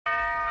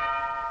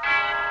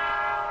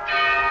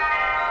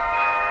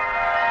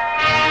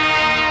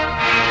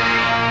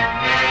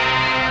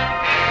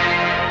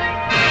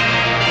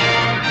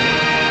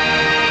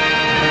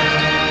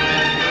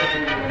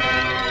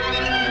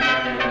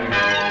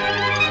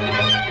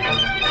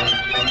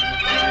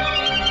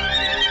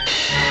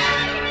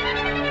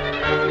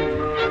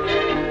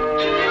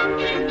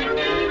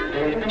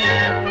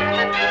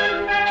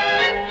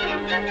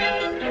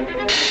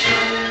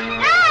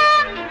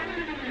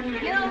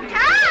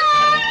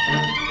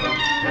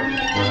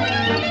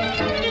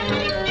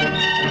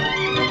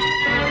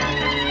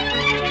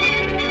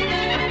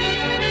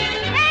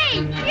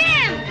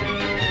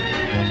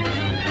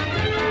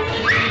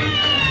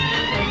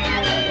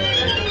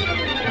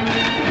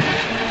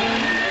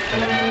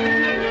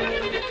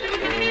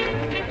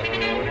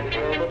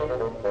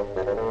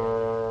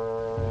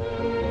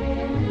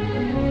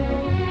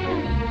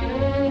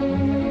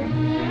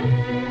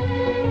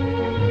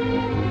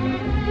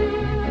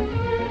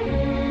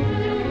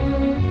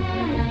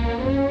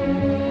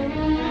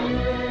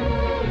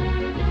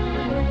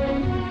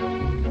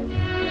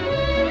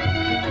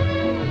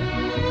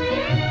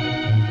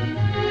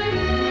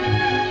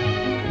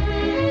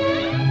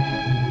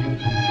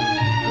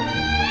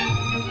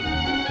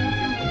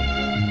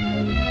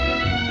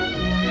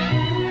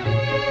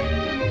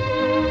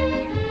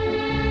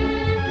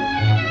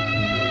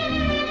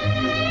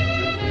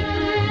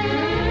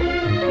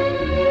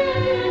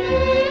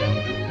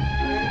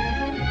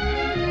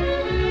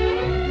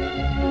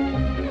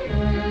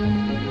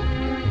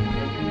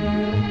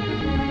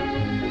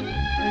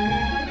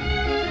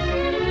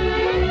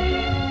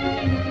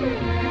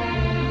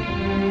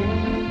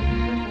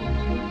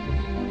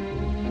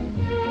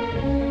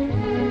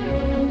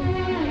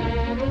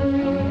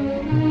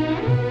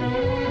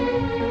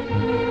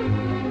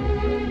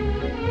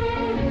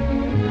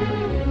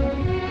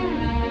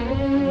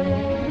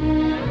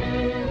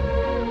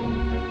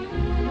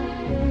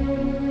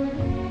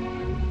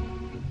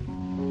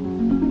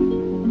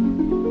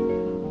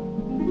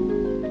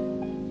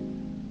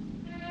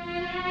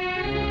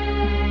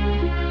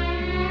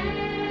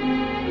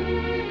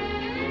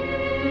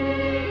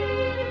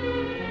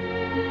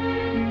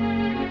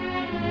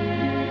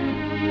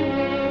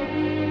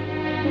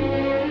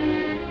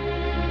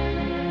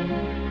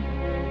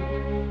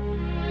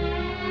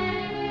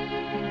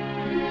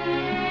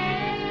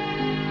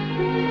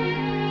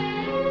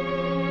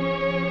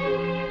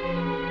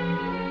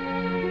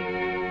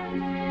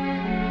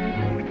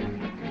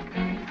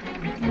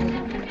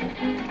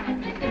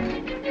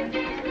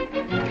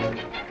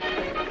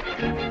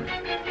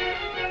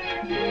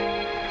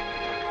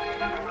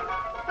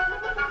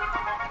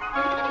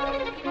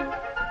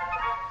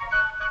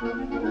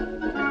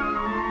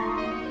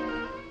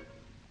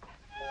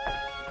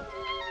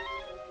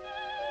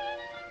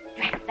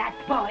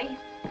boy.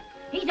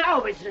 He's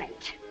always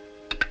late.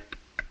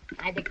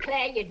 I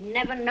declare you'd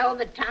never know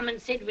that Tom and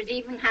Sid was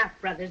even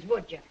half-brothers,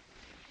 would you?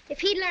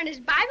 If he'd learned his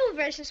Bible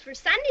verses for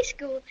Sunday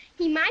school,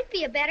 he might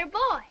be a better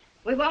boy.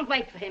 We won't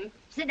wait for him.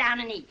 Sit down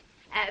and eat.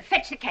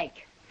 Fetch the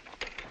cake.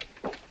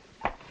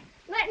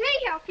 Let me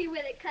help you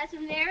with it,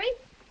 Cousin Mary.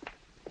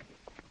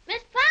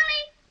 Miss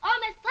Polly! Oh,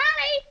 Miss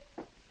Polly!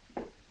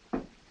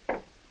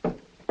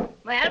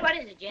 Well, what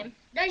is it, Jim?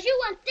 Does you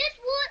want this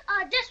wood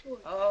or this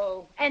wood?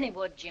 Oh, any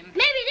wood, Jim.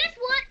 Maybe this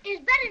wood is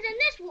better than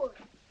this wood.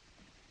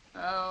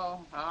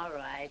 Oh, all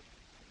right.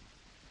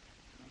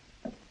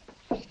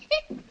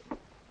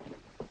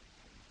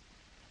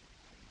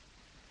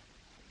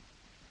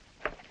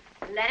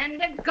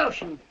 Land of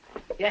Goshen.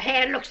 Your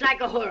hair looks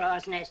like a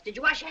horror's nest. Did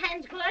you wash your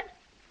hands good?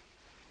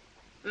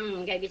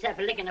 Gave yourself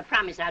a lick and a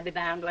promise, I'll be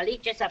bound. Well,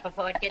 eat your supper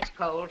before it gets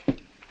cold.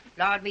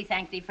 Lord, we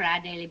thank thee for our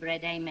daily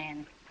bread.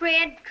 Amen.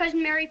 Bread,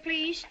 Cousin Mary,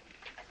 please.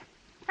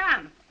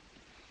 Tom,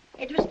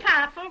 it was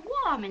powerful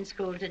warm in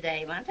school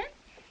today, wasn't it?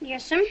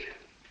 Yes'm.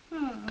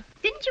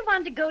 Didn't you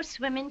want to go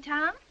swimming,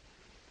 Tom?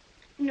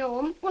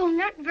 No, well,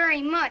 not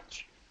very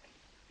much.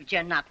 But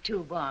you're not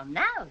too warm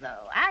now,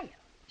 though, are you?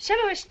 Some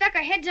of us stuck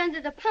our heads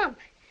under the pump.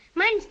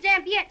 Mine's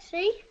damp yet,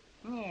 see?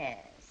 Yes.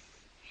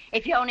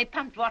 If you only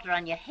pumped water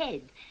on your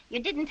head, you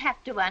didn't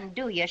have to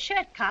undo your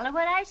shirt collar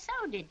where I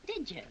sewed it,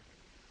 did you?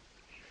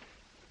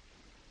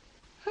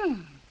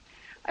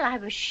 Well, I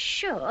was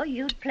sure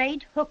you'd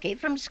played hooky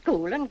from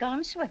school and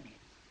gone swimming.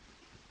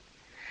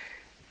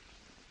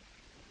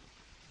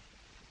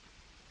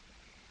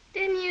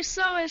 Didn't you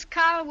sew his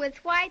collar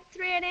with white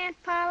thread,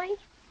 Aunt Polly?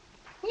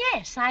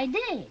 Yes, I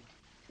did.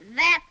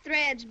 That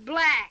thread's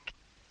black.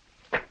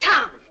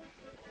 Tom!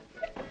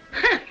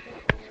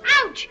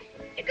 Ouch!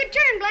 It could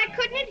turn black,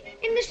 couldn't it,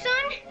 in the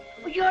sun?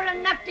 Well, you're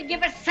enough to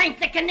give a saint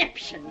the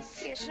conniptions.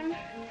 Yes'm.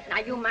 Now,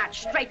 you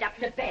march straight up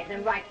to bed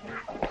and right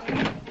now.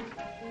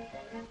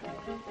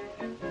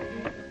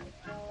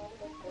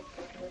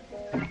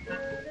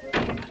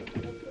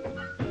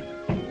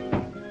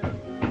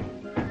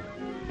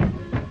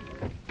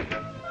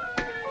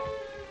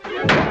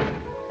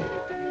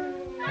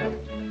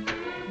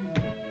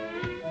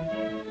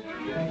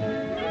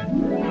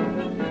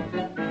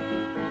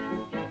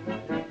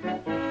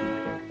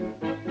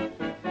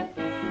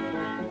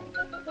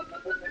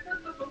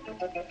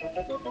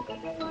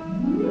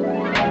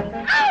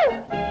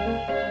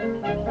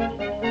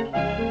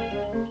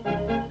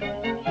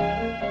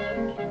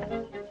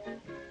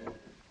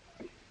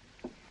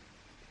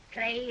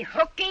 Play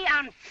hooky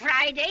on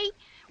Friday,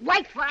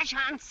 whitewash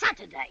on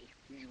Saturday.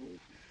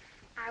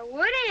 I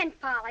would, Aunt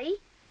Polly,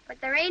 but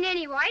there ain't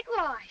any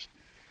whitewash.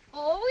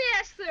 Oh,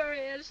 yes, there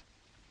is.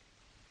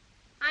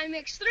 I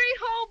mixed 3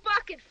 whole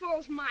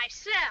bucketfuls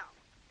myself.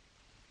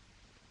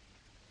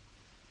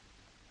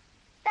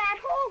 That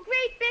whole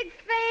great big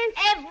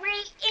fence?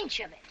 Every inch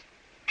of it.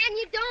 And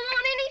you don't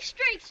want any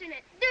streaks in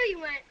it, do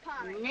you, Aunt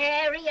Polly?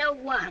 Nary a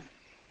one.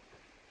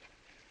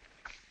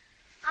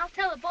 I'll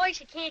tell the boys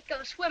you can't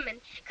go swimming,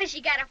 'cause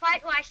you gotta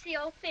whitewash the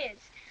old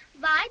fence.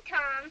 Bye,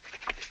 Tom.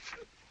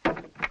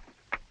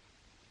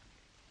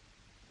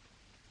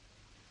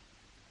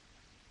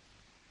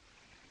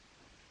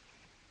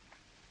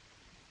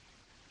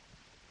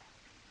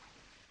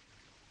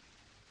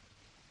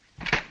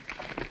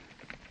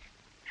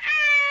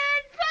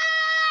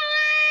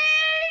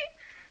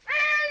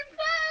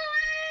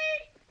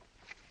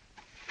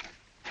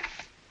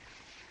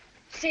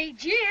 Say,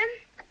 Jim,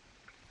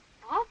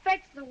 I'll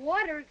fetch the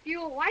water if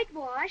you'll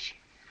whitewash.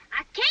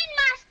 I can't,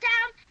 Master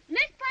Tom.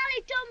 Miss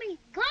Polly told me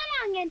go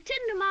along and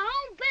tend to my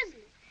own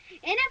business.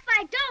 And if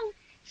I don't,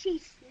 she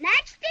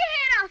snatched the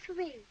head off of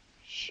me.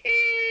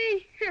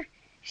 She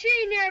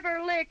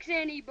never licks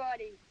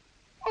anybody.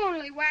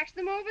 Only whacks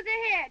them over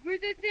the head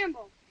with a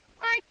thimble,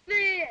 like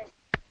this.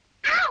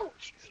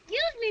 Ouch!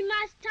 Excuse me,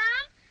 Master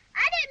Tom.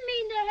 I didn't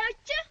mean to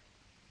hurt you.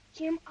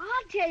 Jim,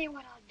 I'll tell you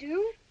what I'll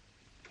do.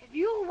 If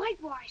you'll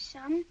whitewash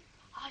some,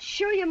 I'll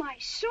show you my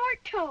sore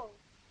toe.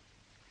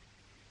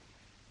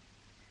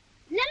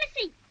 Let me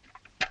see.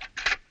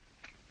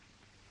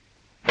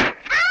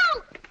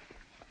 Ow!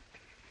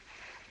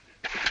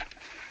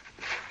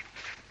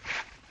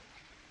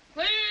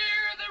 Clear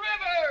the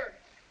river!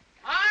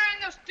 I'm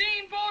the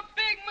steamboat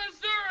Big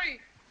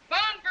Missouri,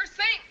 bound for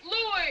St.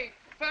 Louis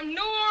from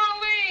New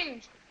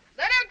Orleans.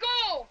 Let her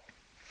go!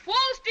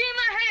 Full steam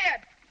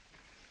ahead!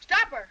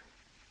 Stop her!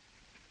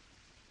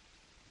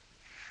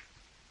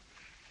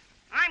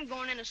 I'm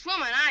going into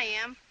swimming, I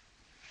am.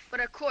 But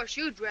of course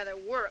you'd rather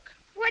work.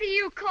 What do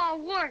you call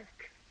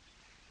work?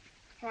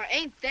 Or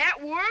ain't that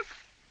work?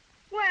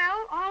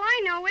 Well, all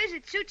I know is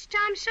it suits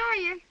Tom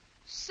Sawyer.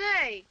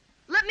 Say,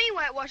 let me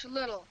whitewash a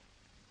little.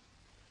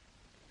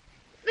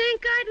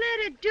 Think I'd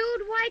let a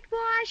dude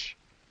whitewash?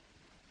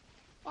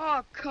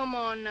 Oh, come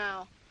on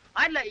now.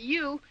 I'd let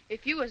you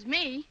if you was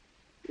me.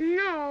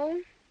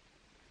 No.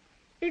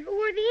 If it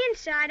were the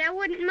inside, I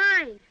wouldn't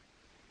mind.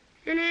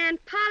 And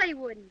Aunt Polly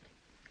wouldn't.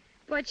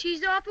 But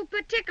she's awful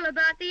particular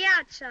about the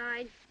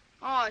outside.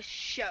 Oh,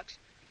 shucks.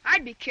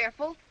 I'd be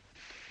careful.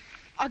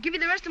 I'll give you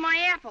the rest of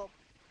my apple.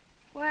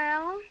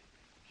 Well,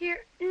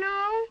 here,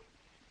 no.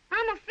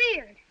 I'm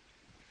afeard.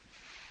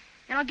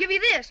 And I'll give you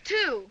this,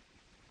 too.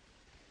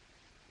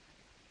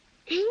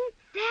 Ain't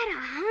that a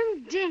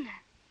humdinger?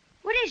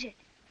 What is it?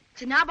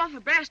 It's a knob off a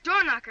brass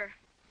door knocker.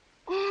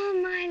 All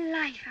my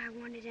life I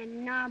wanted a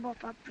knob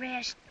off a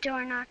brass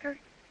door knocker.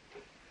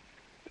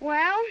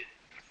 Well,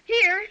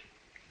 here.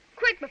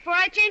 Quick, before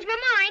I change my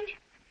mind.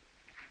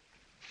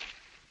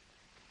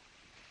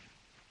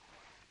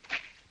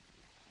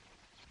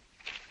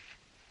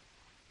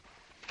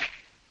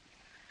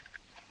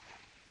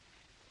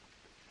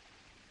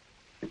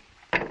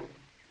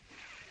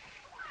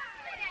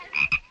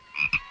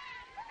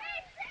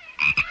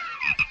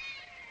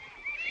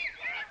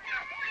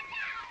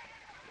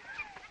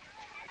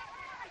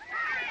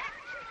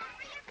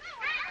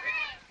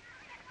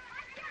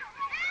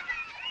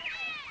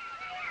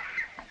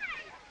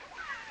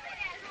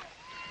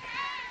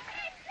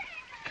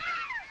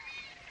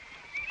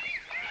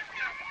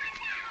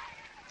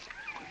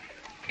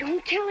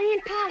 Don't tell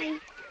Aunt Polly.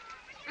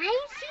 I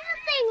ain't seen a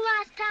thing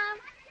last time.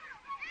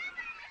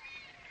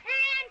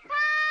 Aunt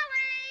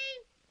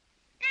Polly!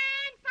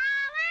 Aunt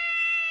Polly!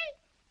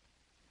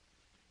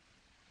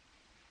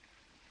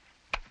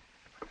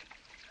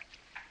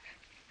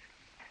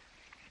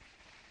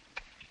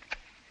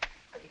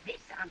 Polly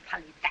this, Aunt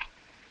Polly that.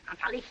 Aunt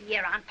Polly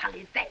here, Aunt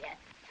Polly there.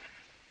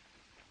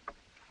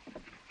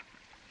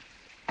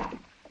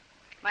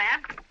 Well,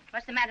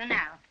 what's the matter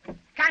now?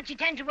 Can't you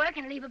tend to work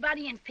and leave a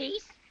body in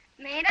peace?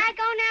 Mayn't I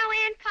go now,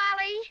 Aunt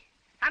Polly?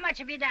 How much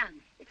have you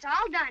done? It's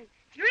all done.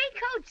 3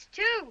 coats,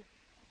 too.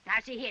 Now,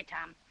 see here,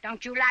 Tom.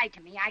 Don't you lie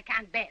to me. I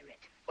can't bear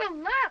it. Well,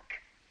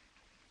 look.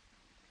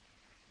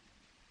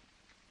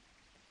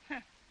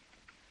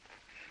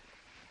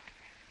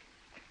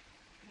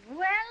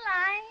 Well,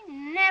 I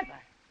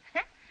never.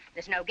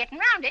 There's no getting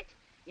round it.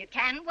 You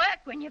can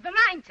work when you've a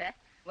mind to.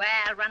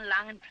 Well, run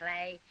along and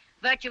play.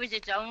 Virtue is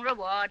its own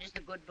reward, as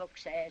the good book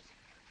says.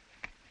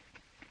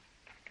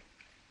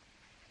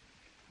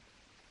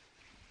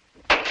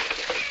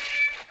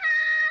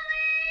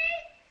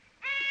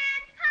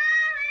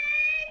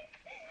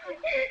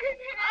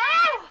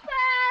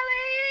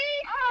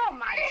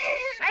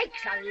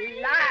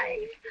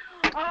 Alive!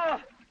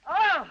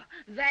 Oh,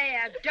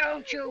 there,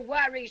 don't you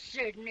worry,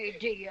 Sidney,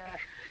 dear.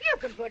 You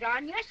can put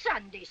on your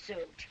Sunday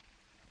suit.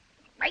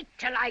 Wait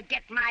till I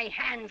get my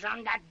hands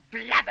on that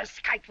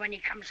blabberskite when he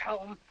comes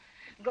home.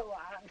 Go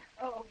on.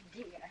 Oh,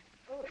 dear.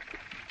 Oh.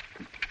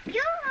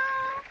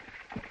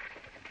 Yoo-hoo!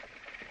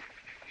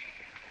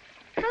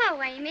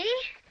 Hello, Amy.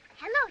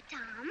 Hello,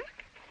 Tom.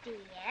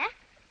 Dear,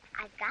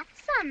 I've got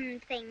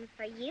something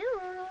for you.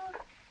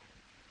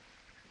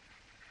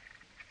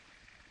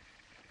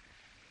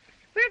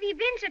 Where have you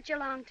been such a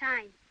long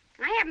time?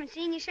 I haven't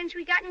seen you since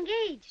we got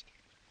engaged.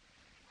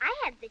 I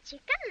had the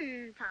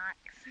chicken pox.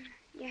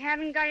 You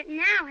haven't got it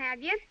now,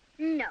 have you?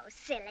 No,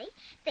 silly.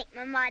 Think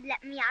Mama'd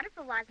let me out if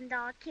it wasn't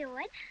all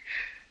cured.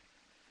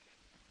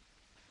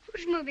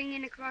 Who's moving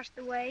in across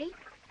the way?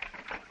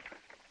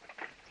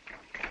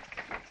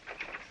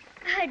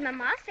 I heard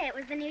Mama say it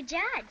was the new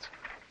judge.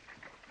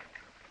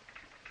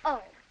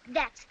 Oh,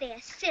 that's their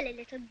silly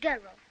little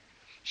girl.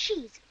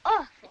 She's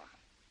awful.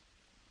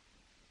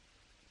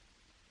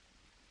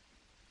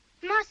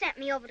 Ma sent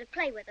me over to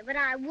play with her, but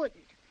I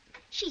wouldn't.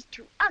 She's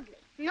too ugly.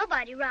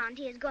 Nobody around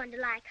here is going to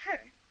like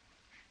her.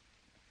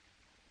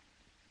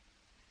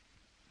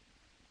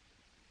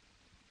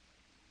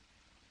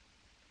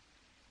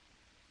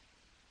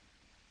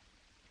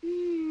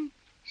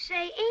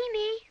 Say,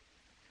 Amy,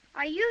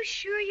 are you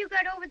sure you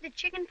got over the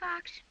chicken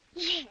pox?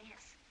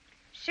 Yes.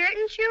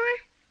 Certain sure?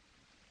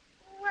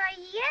 Why,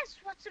 yes.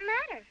 What's the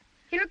matter?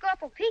 You look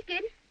awful peaked.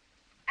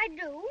 I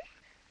do.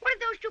 What are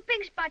those 2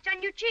 pink spots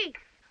on your cheek?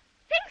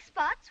 Pink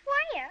spots?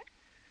 Where?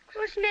 Of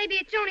course, maybe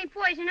it's only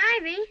poison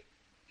ivy.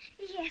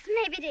 Yes,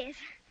 maybe it is.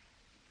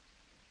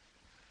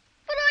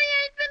 But I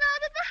ain't been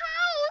out of the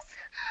house.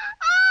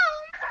 Oh!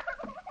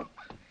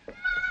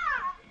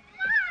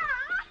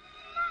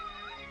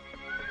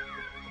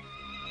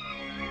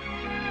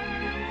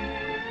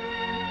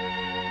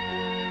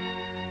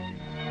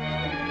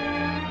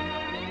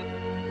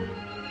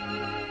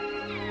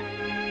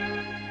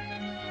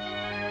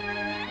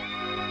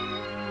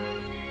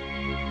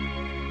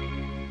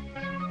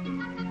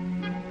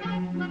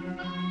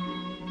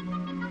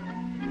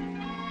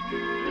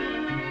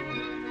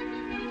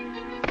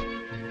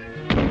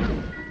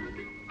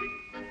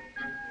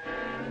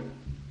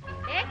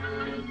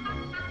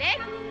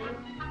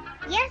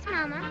 Yes,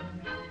 Mama.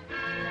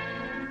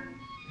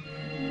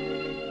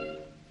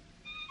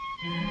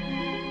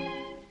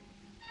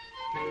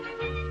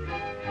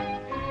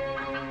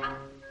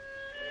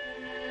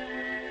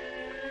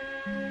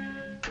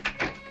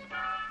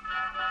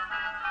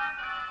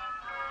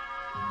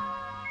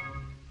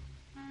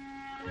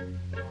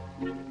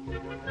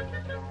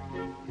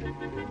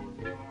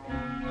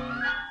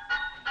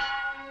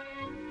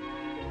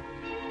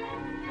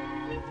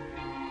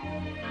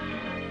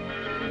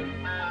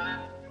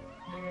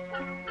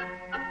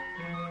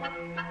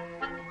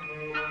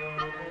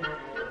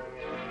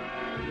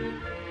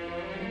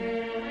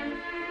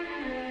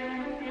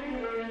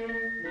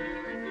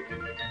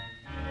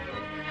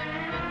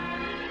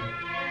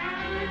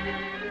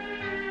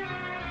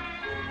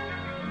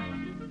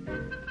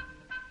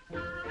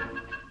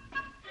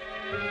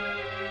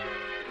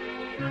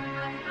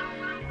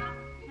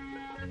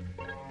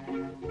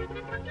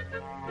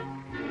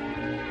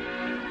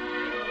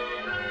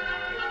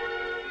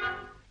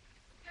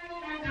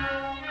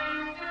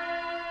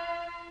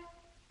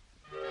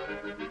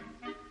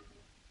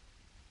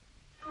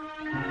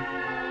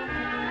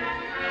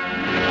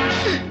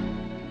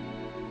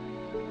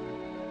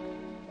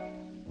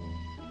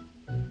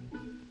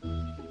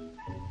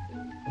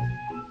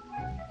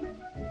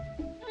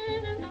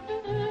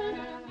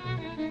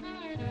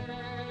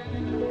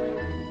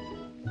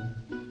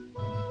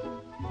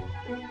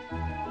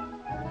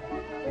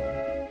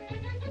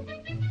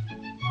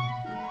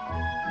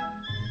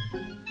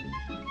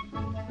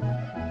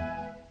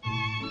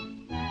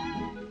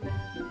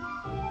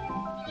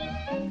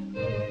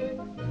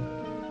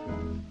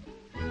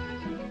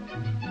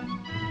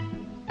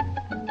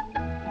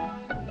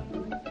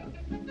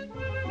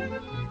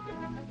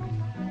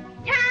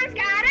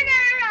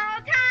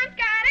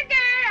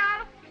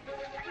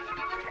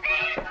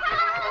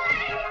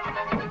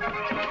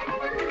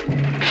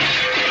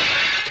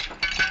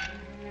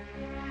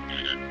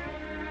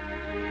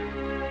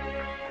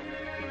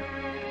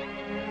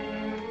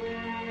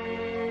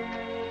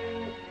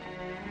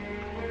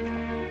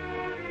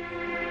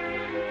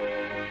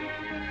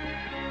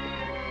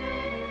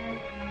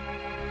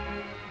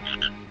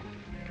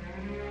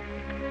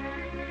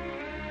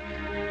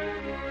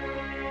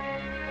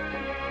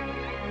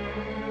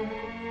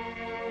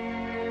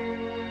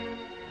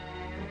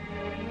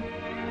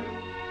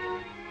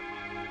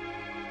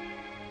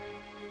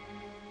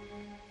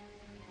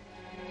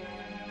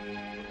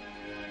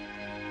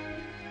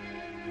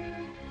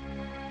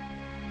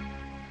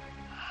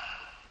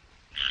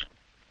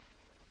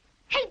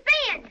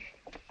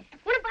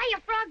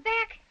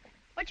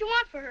 What you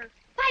want for her?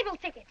 Bible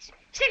tickets.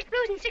 6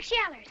 blues and 6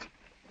 yellers.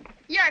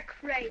 You're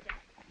crazy.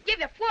 Give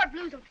you 4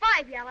 blues and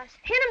 5 yellows.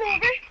 Hand 'em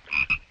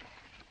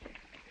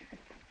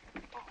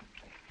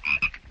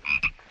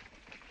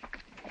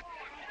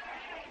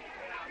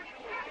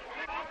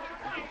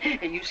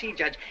over. You see,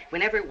 Judge,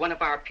 whenever one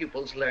of our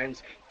pupils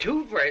learns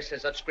 2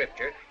 verses of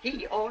Scripture,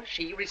 he or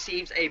she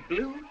receives a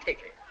blue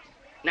ticket.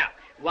 Now,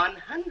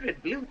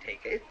 100 blue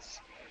tickets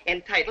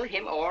entitle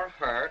him or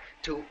her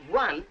to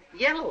 1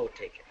 yellow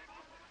ticket.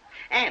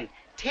 And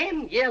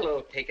 10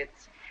 yellow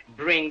tickets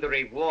bring the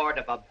reward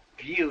of a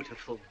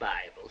beautiful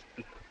Bible.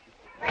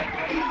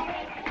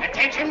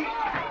 Attention!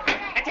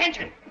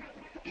 Attention!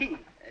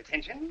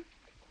 Attention!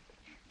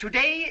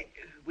 Today,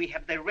 we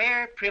have the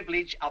rare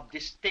privilege of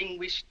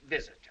distinguished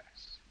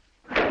visitors.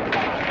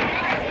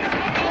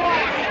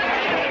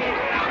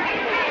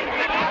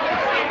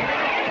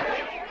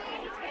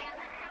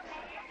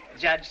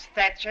 Judge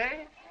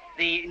Thatcher,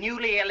 the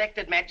newly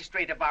elected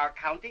magistrate of our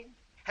county,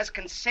 has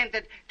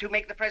consented to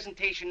make the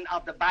presentation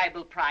of the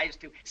Bible Prize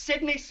to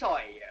Sidney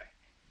Sawyer.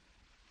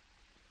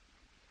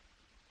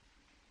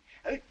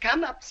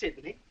 Come up,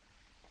 Sidney.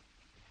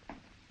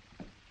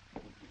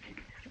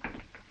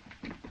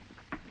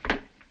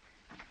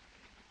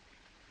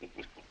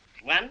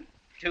 One,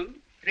 2,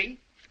 3,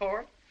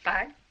 4,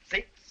 5,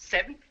 6,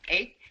 7,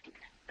 8.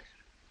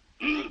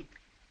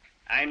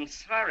 I'm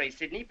sorry,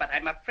 Sidney, but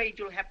I'm afraid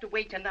you'll have to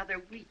wait another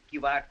week.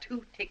 You are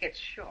 2 tickets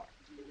short.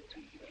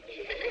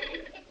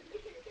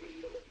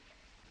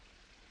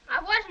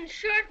 I wasn't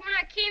sure when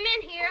I came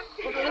in here.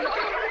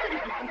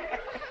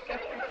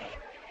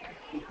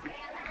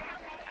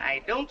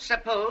 I don't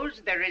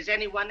suppose there is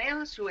anyone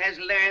else who has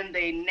learned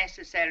the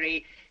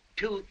necessary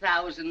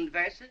 2,000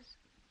 verses?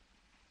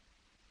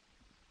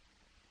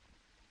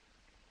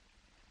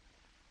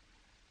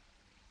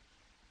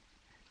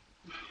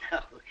 No,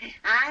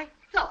 I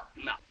thought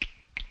not.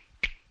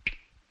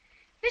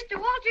 Mr.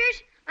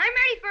 Walters, I'm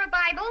ready for a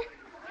Bible.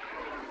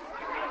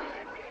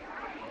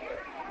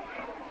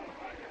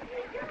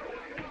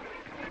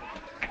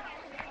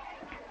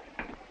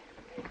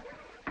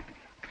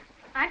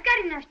 I've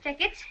got enough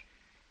tickets.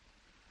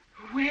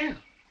 Well,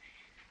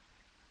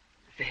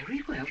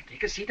 very well.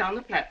 Take a seat on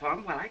the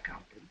platform while I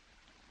count them.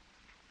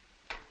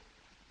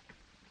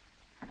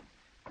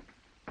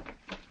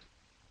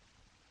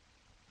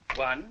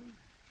 One,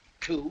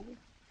 2,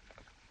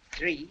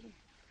 3,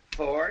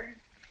 4,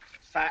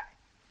 5,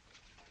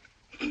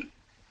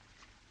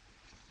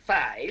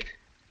 5,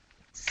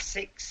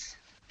 6,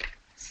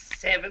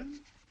 7,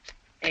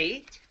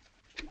 8,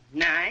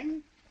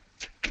 9,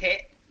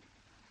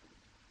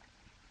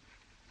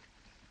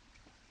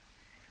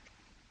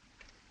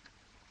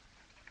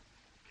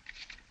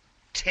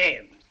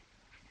 10.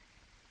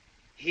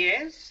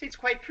 Yes, it's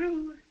quite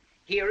true.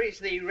 Here is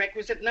the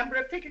requisite number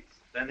of tickets.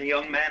 Then the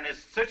young man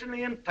is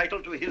certainly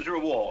entitled to his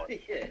reward.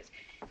 Yes.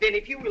 Then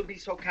if you will be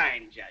so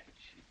kind, Judge.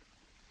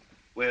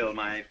 Well,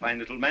 my fine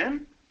little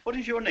man, what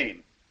is your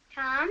name?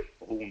 Tom.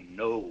 Oh,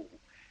 no.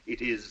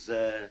 It is,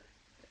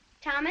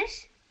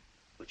 Thomas.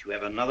 But you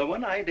have another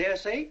one, I dare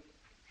say?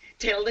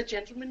 Tell the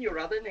gentleman your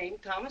other name,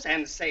 Thomas,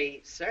 and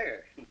say,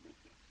 sir.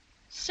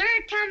 Sir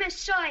Thomas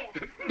Sawyer.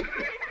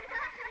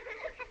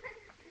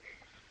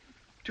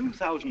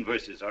 2,000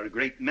 verses are a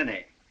great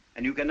many,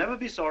 and you can never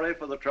be sorry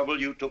for the trouble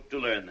you took to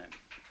learn them.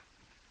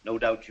 No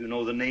doubt you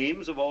know the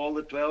names of all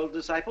the 12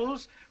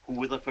 disciples. Who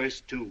were the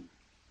first 2?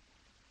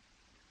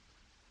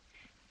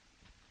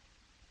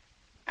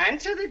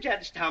 Answer the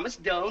judge, Thomas.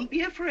 Don't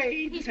be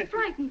afraid. He's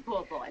frightened,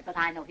 poor boy, but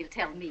I know he'll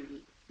tell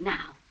me.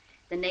 Now,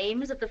 the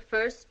names of the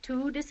first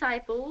 2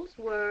 disciples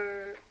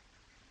were...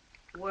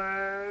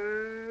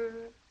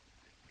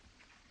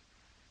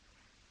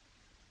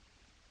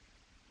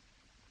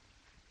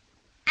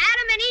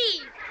 Adam and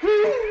Eve.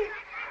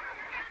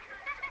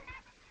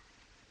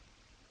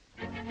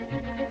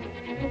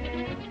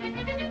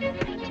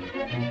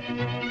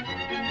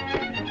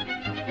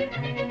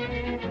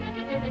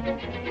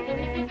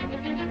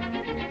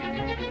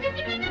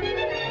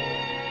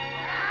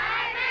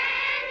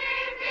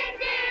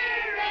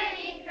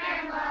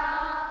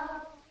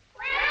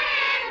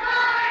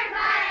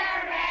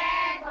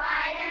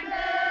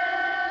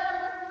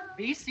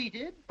 Be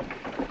seated.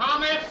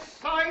 Thomas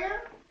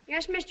Sawyer,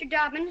 Yes, Mr.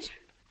 Dobbins.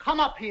 come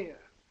up here.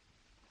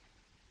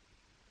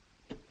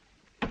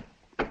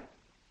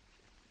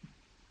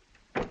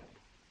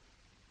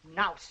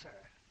 Now, sir,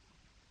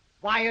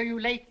 why are you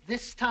late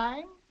this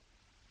time?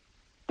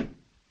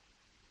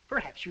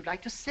 Perhaps you'd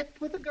like to sit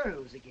with the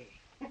girls again.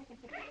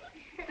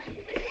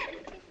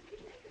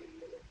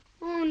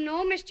 Oh,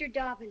 no, Mr.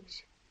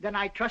 Dobbins. Then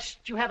I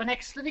trust you have an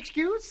excellent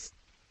excuse.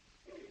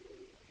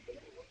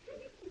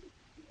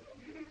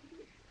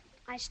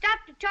 I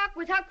stopped to talk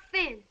with Huck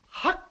Finn.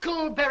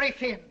 Huckleberry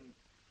Finn.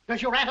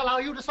 Does your aunt allow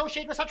you to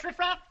associate with such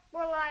riffraff?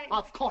 Well,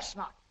 Of course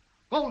not.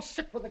 Go and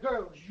sit with the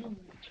girls, you.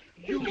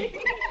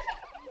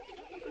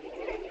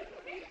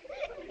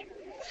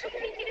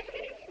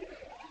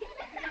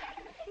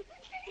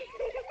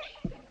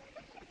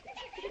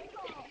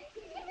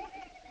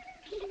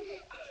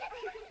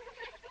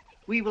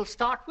 We will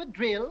start with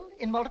drill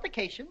in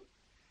multiplication.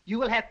 You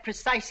will have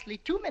precisely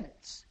 2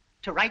 minutes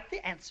to write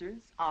the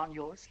answers on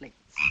your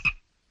slates.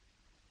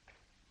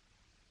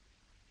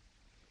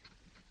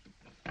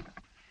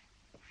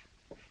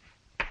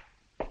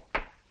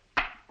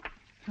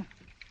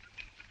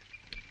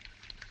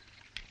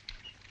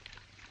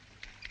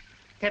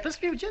 Peppers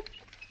fugit,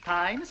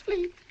 time is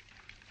fleet.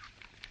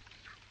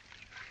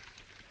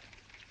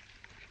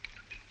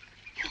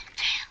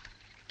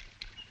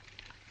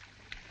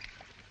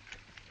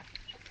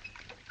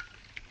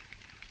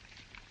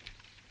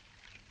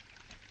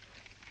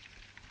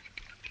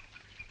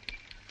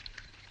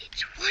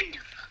 It's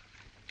wonderful.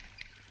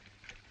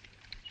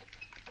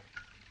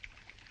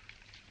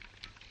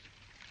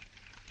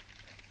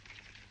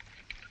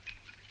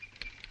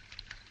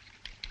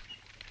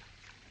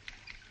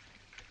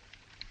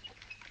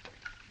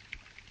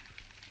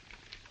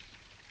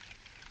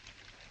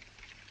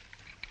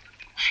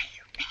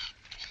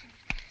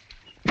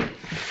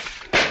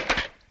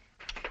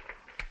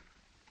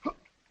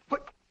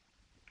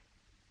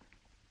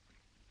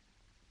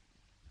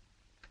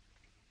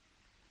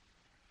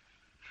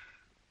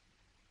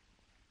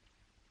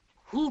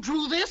 Who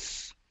drew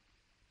this?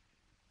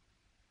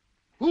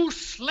 Whose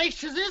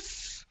slate is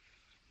this?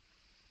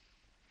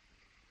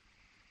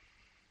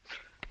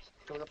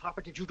 Joseph Harper,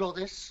 did you draw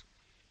this?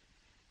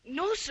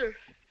 No, sir.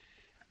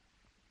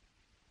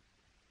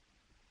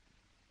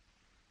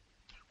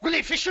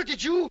 Willie Fisher,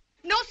 did you?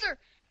 No, sir.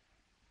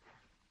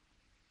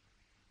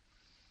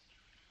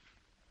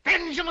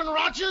 Benjamin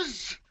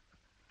Rogers.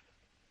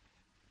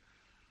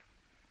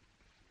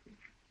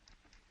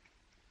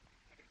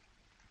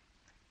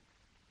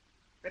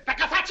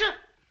 Rebecca Thatcher,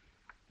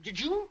 did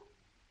you?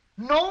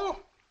 No?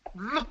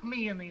 Look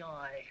me in the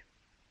eye.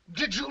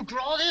 Did you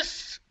draw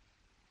this?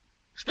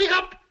 Speak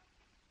up.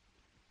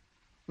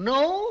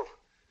 No?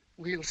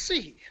 We'll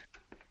see.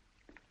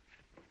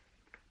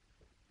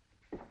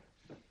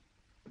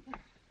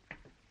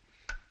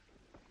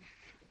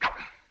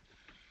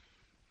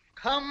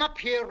 Come up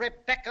here,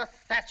 Rebecca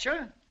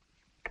Thatcher.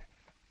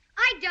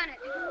 I done it.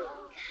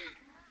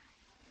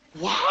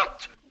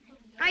 What?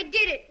 I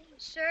did it,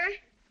 sir.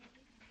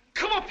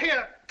 Come up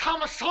here,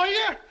 Tom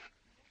Sawyer.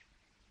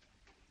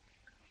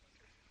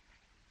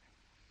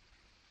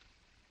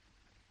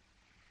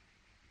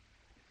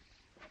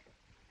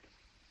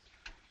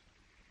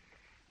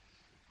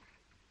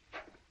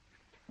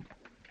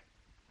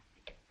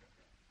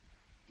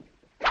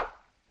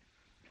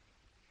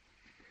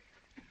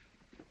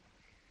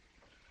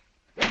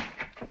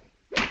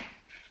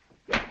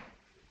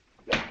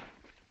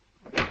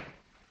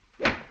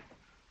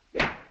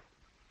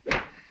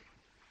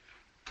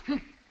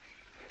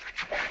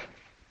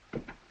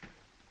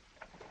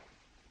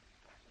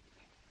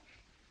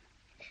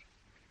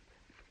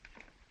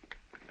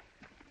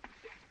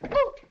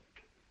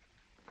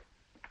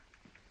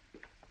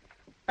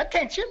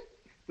 Attention.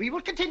 We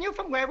will continue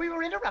from where we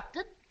were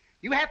interrupted.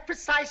 You have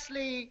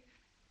precisely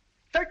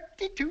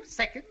 32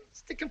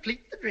 seconds to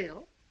complete the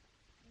drill.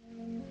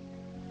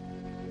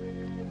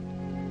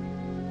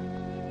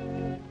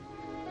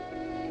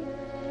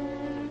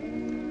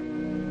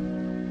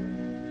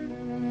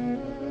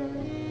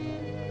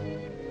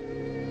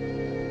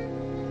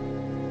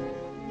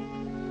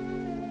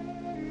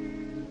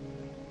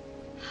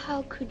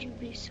 How could you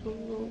be so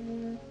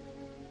noble?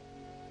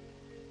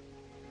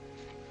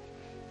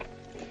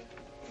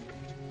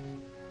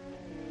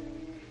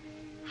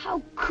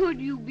 How could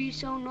you be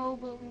so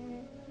noble?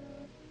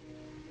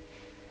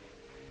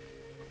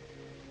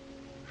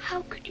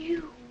 How could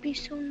you be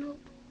so noble?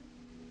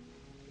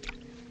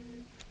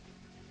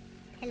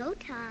 Hello,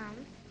 Tom.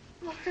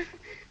 Oh,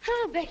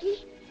 hello,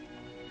 Becky.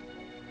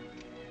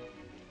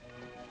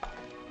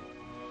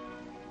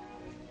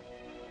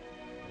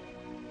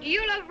 Do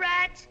you love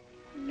rats?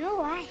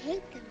 No, I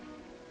hate them.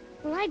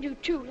 Well, I do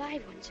too,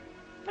 live ones.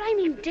 But I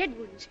mean dead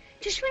ones.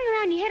 To swing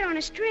around your head on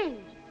a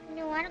string.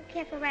 No, I don't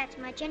care for rats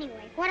much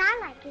anyway. What I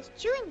like is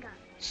chewing gum.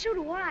 So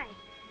do I.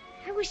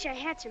 I wish I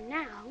had some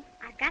now.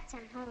 I've got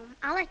some home.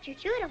 I'll let you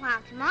chew it a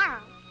while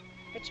tomorrow.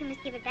 But you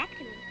must give it back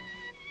to me.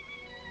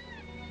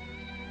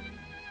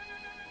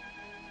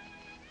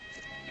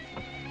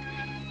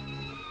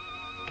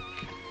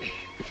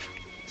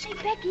 Say,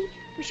 Becky,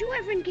 was you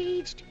ever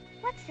engaged?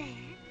 What's that?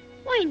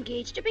 Why,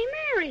 engaged to be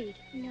married.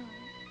 No.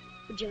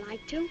 Would you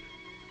like to?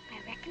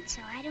 I reckon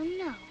so. I don't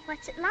know.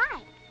 What's it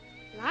like?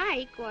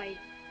 Like? Why,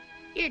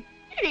 it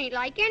ain't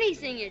like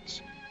anything.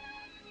 It's...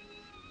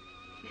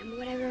 Remember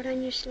what I wrote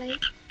on your slate?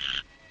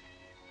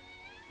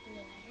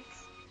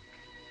 Yes.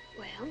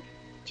 Well,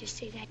 just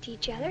say that to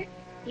each other.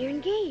 You're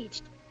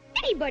engaged.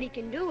 Anybody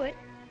can do it.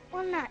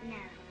 Well, not now.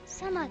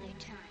 Some other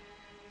time.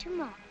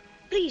 Tomorrow.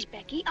 Please,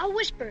 Becky, I'll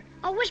whisper.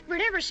 I'll whisper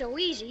it ever so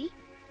easy.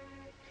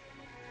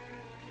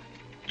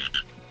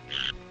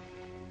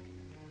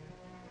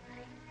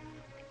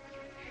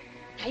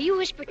 Now you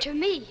whisper to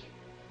me.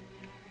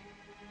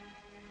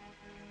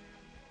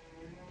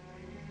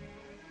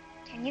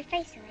 Turn your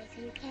face away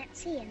so you can't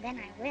see, and then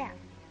I will.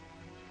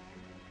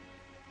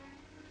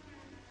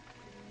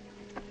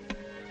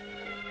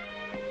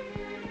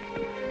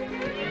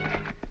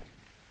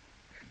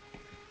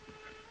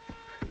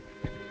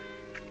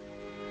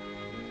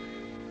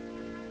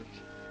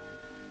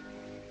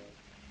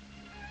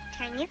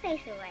 Turn your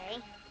face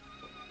away.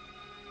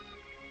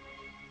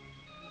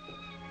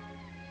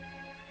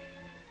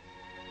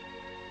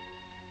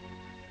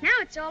 Now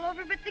it's all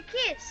over but the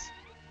kiss.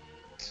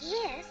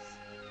 Kiss?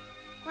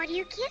 What do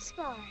you kiss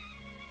for?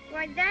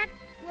 Why, that,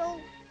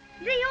 well,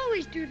 they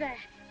always do that.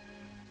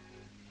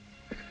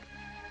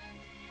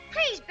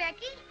 Please,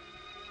 Becky,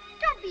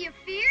 don't be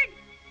afeard.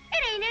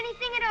 It ain't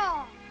anything at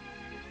all.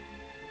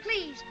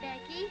 Please,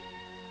 Becky,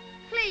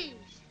 please.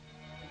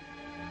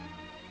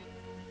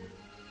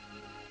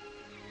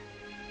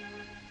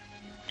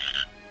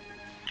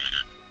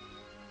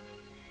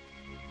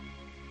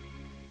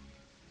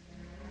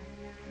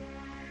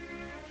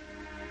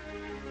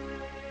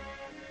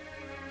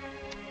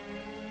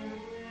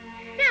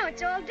 Now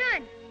it's all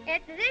done.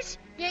 After this,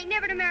 you ain't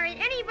never to marry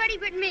anybody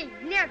but me.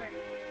 Never.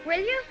 Will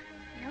you?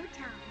 No,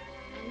 Tom.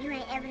 And you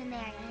ain't ever to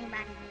marry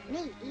anybody but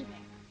me,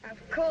 either.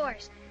 Of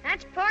course.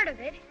 That's part of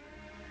it.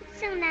 It's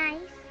so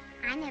nice.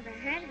 I never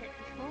heard of it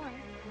before.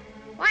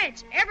 Why,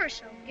 it's ever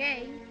so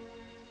gay.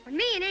 When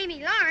me and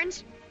Amy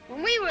Lawrence,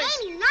 when we was...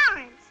 Amy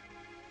Lawrence?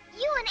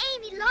 You and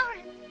Amy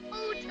Lawrence?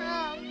 Oh,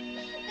 Tom.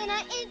 Then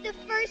I ain't the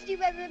first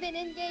you've ever been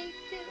engaged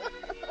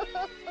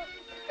to.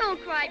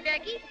 Don't cry,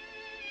 Becky.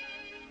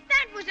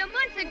 That was a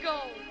month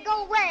ago.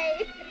 Go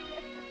away.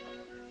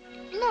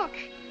 Look,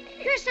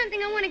 here's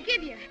something I want to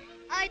give you.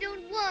 I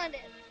don't want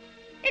it.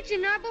 It's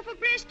an apple for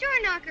brass door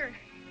knocker.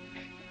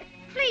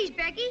 Please,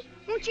 Becky,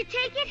 won't you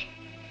take it?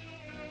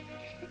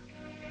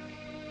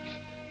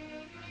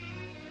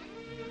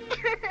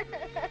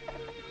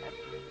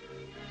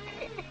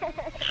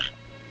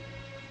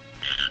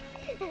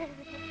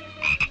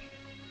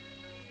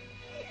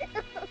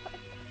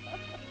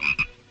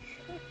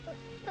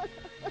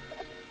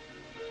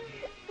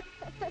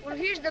 Well,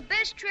 here's the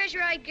best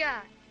treasure I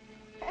got.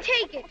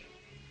 Take it.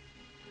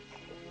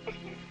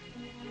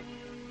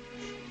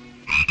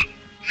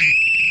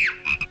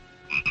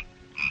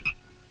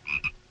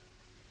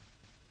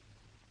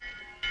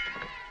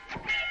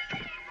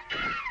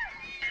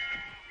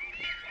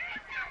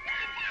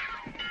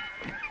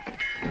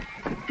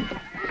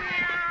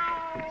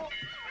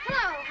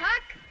 Hello,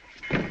 Huck.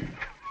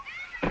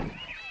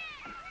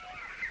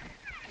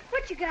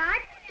 What you got?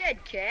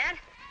 Dead cat.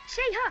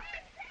 Say, Huck,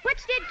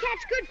 what's dead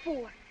cats good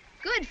for?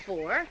 Good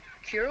for?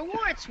 Cure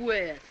warts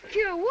with.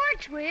 Cure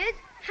warts with?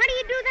 How do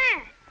you do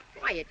that?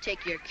 Why, you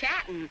take your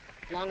cat and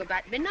along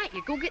about midnight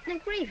you go get in the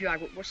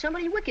graveyard where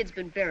somebody wicked's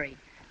been buried.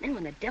 Then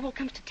when the devil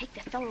comes to take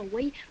the fellow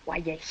away, why,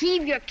 you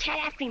heave your cat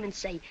after him and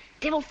say,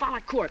 devil follow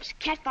corpse,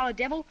 cat follow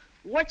devil,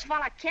 warts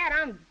follow cat,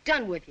 I'm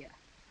done with you.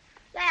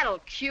 That'll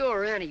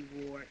cure any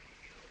wart.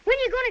 When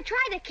are you going to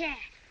try the cat?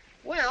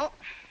 Well,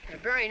 they're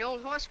burying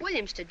old Hoss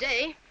Williams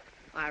today.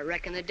 I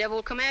reckon the devil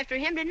will come after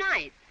him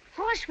tonight.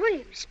 Hoss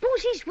Williams,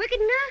 suppose he's wicked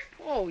enough?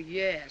 Oh,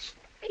 yes.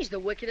 He's the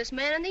wickedest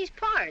man in these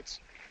parts.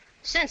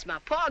 Since my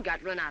pa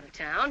got run out of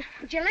town.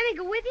 Would you let me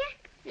go with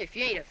you? If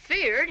you ain't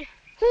afeared.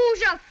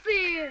 Who's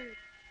afeared?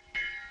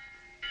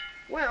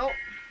 Well,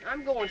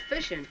 I'm going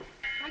fishing.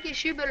 I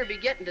guess you better be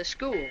getting to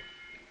school.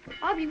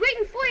 I'll be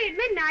waiting for you at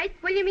midnight.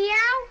 Will you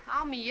meow?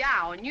 I'll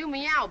meow, and you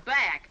meow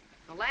back.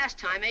 The last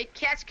time 8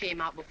 cats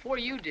came out before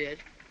you did.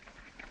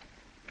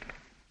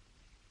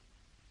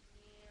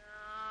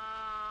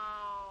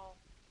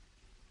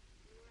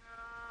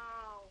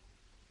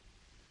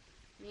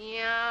 Meow.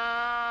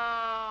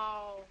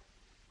 Meow.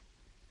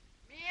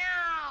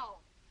 Meow.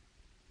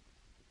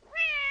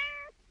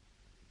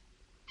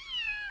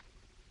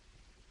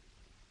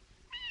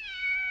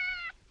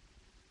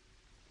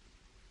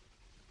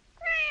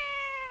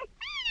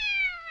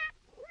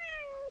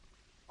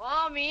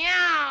 Oh,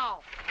 meow.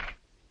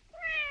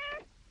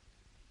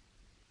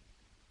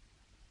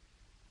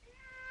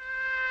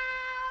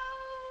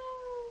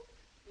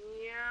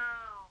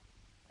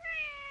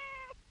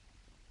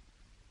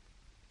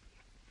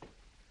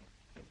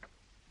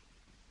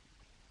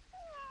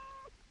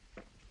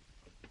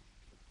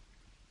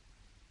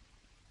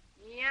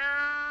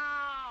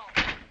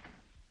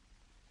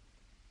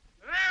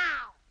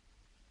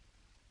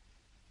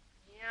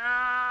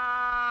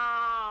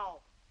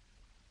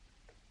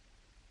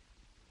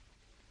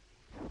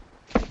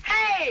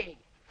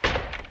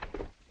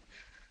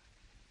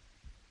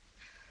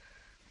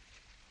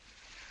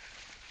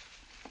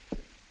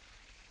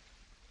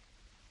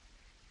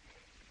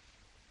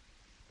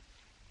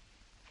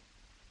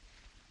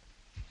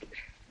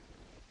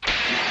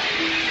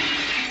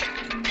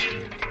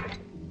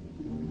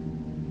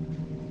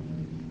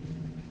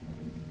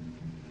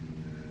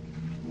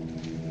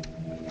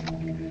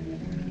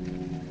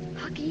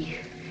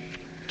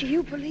 Do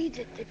you believe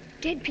that the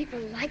dead people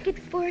like it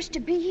for us to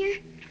be here?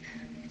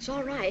 It's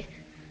all right,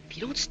 if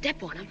you don't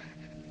step on them.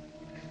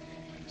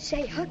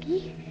 Say,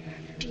 Hooky,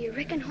 do you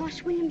reckon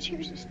Hoss Williams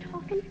hears us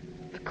talking?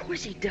 Of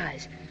course he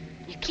does.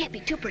 You can't be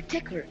too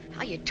particular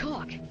how you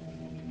talk. I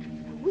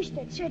wish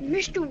that said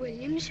Mr.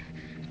 Williams.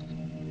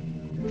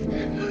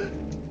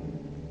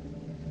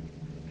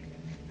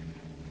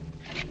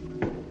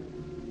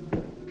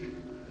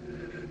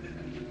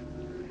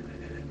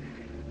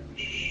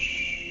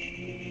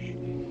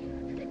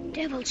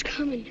 The devil's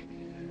coming.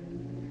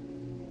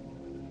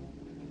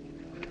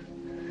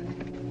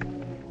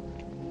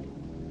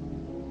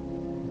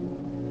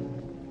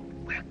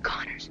 We're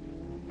goners.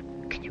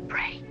 Can you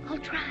pray? I'll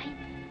try.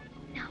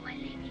 Now I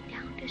lay me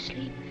down to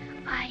sleep.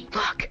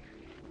 Look.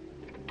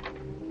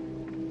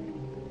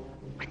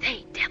 Were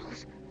they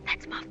devils?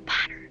 That's my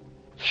father.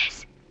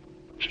 Yes.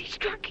 And he's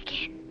drunk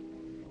again.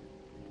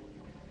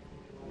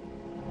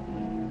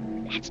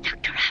 That's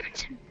Dr.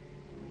 Robinson.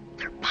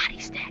 They're body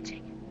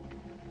snatching.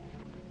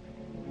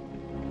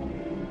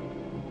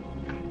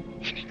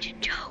 And Injun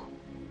Joe.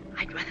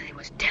 I'd rather they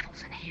was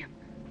devils than him.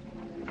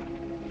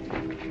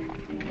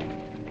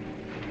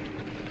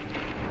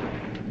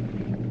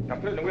 Now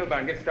put it in the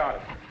wheelbarrow and get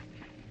started.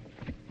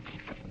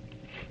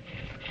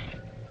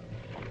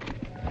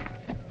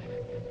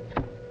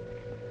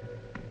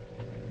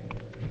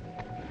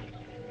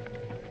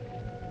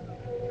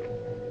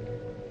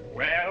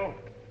 Well?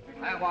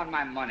 I want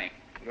my money.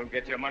 You'll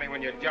get your money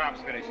when your job's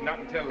finished, not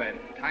until then.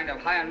 Kind of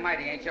high and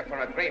mighty, ain't you, for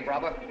a grave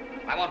robber?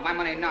 I want my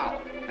money now,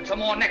 and some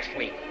more next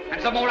week,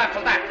 and some more after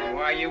that.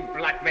 Why, you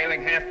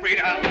blackmailing half-breed?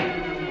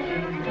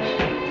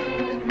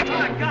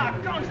 My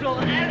God, Constable!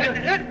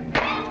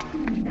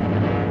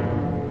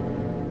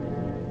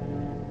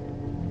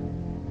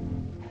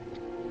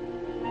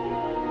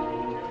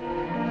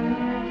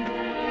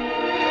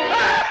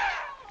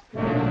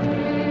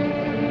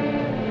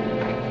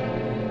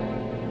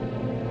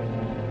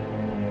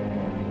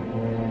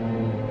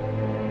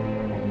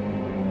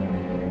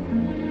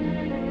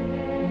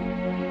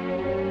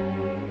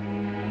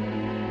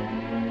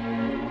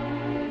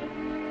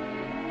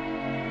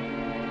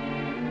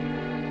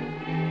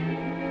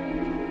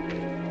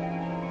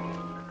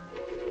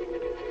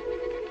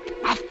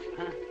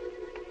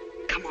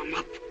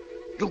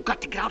 You've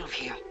got to get out of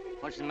here.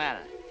 What's the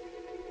matter?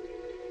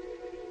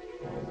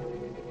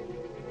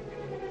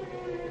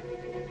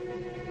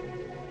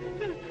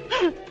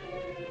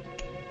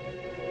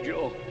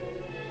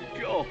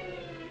 Joe,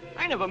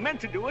 I never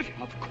meant to do it.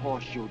 Of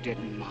course you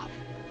didn't, Muff.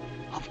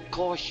 Of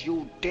course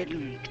you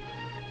didn't.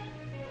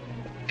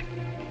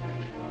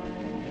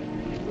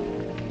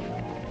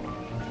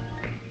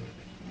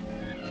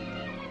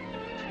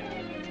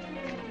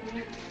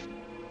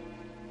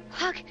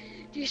 Huck,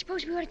 do you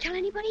suppose we ought to tell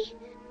anybody?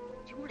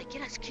 Do you want to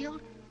get us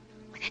killed?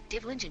 Why, that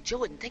devil engine Joe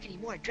wouldn't think any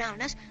more of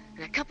drowning us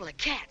than a couple of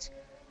cats.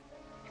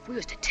 If we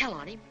was to tell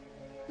on him...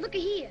 Look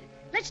here.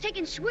 Let's take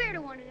and swear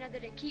to one another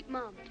to keep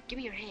mum. Give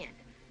me your hand.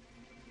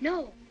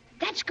 No,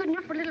 that's good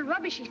enough for little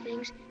rubbishy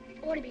things.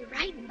 It ought to be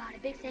writing about a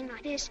big thing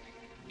like this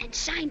and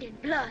signed in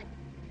blood.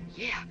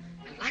 Yeah,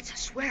 and lots of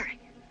swearing.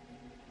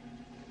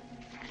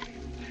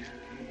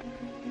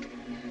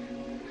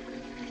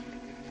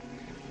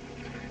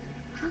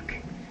 Huck,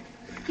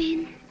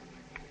 Finn,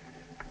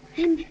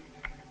 and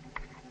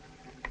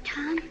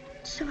Tom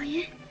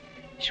Sawyer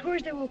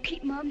swears they will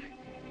keep mum,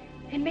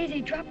 and may they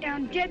drop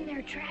down dead in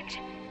their tracks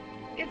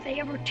if they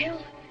ever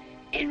tell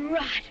and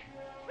rot.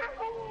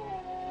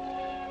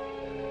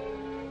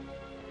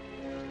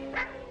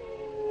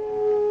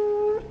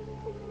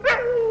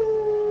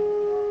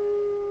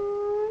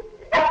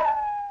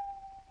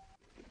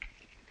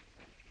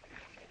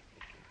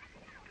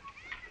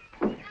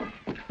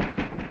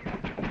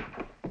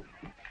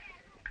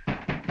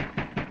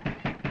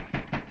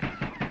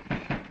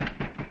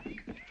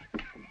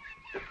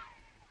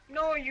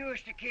 No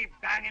use to keep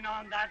banging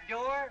on that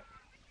door.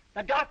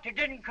 The doctor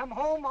didn't come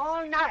home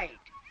all night.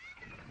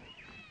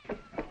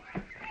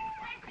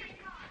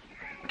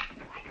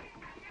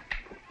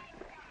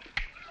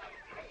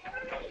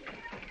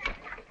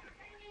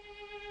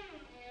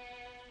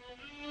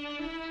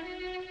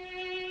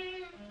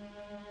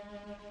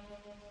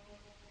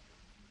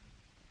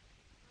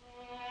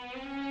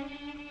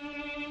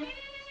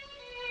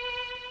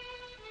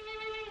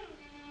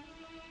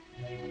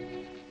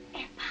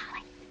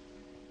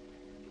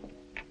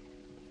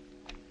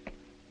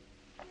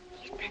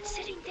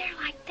 Sitting there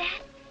like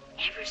that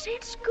ever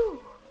since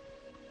school.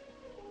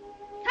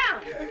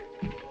 Tom!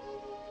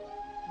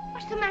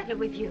 What's the matter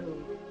with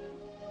you?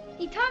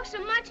 He talked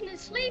so much in his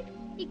sleep,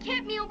 he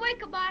kept me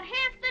awake about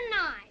half the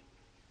night.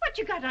 What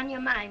you got on your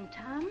mind,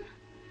 Tom?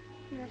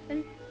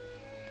 Nothing.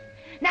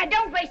 Now,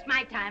 don't waste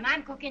my time.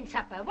 I'm cooking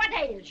supper. What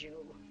ails you?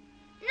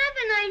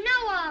 Nothing I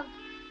know of.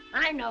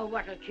 I know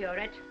what'll cure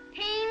it.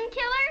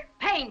 Painkiller?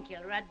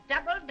 Painkiller, a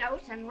double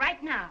dose, and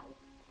right now.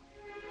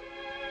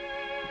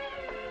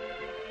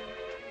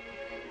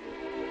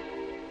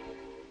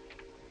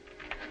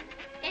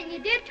 And you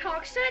did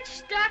talk such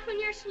stuff in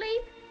your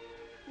sleep?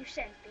 You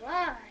said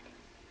blood.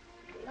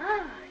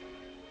 Blood.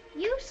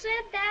 You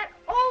said that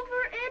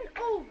over and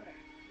over.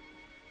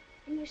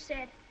 And you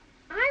said,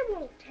 I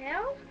won't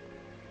tell.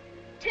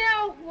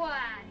 Tell what?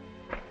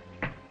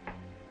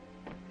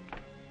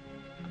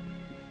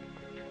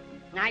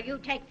 Now, you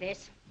take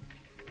this.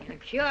 It'll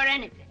cure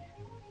anything.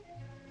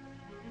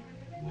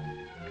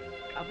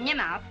 Open your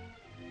mouth.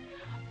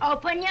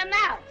 Open your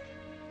mouth.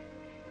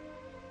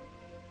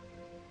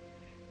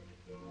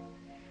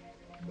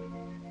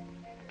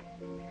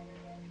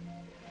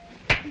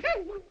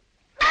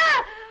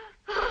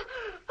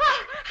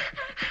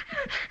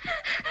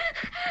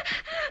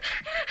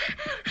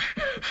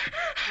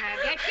 Now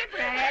get your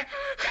breath.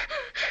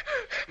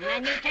 And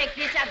then you take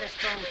this other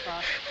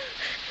spoonful.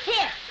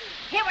 Here.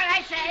 Hear what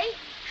I say?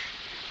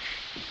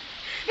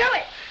 Do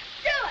it.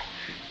 Do it.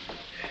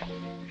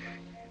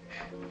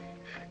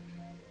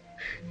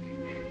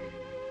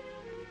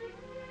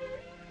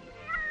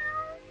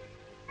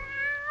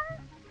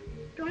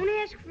 Don't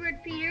ask for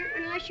it, Peter,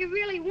 unless you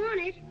really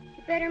want it.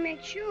 You better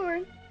make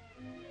sure.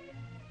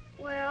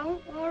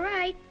 Well, all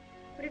right.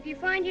 But if you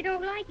find you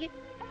don't like it,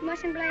 you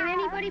mustn't blame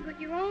anybody but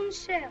your own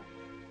self.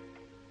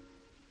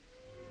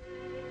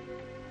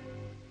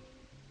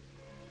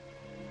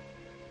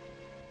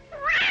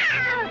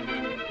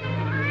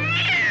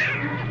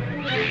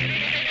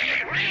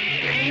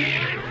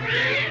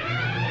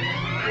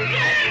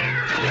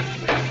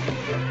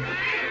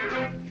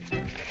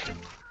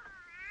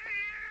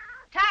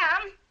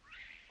 Tom?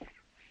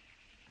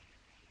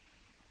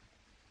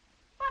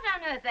 What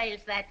on earth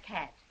ails that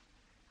cat?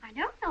 I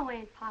don't know,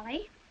 Aunt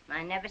Polly.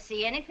 I never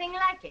see anything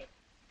like it.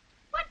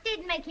 What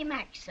did make him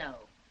act so?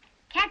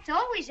 Cats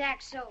always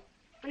act so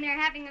when they're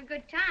having a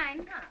good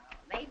time. Oh,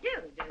 they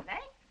do they?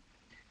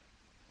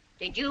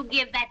 Did you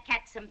give that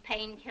cat some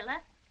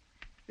painkiller?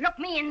 Look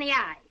me in the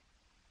eye.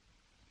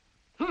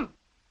 Oh,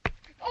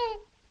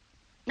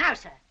 Now,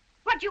 sir,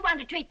 what do you want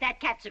to treat that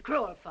cat so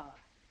cruel for?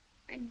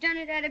 I done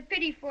it out of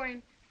pity for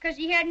him, because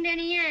he hadn't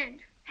any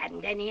aunt.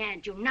 Hadn't any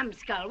aunt, you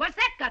numbskull. What's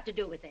that got to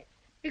do with it?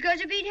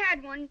 Because if he'd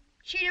had one,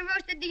 she'd have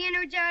roasted the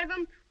innards out of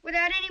him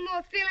without any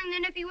more feeling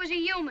than if he was a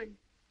human.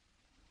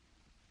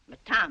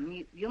 But,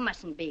 Tom, you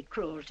mustn't be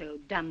cruel to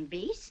dumb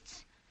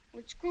beasts.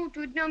 What's cruel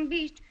to a dumb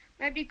beast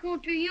might be cruel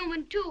to a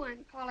human, too,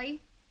 Aunt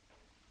Polly.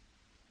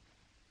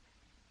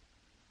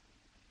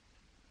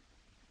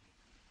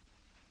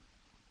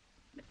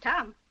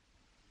 Tom,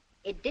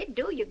 it did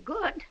do you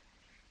good.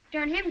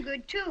 Done him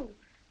good, too.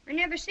 I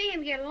never see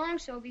him get along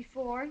so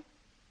before.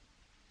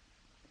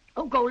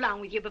 Oh, go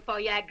along with you before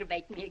you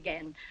aggravate me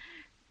again.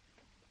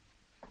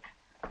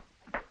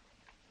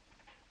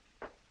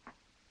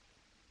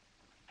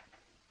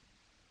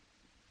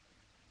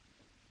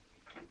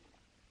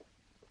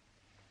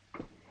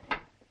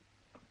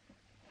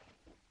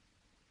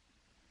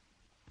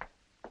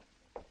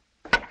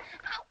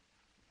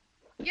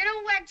 You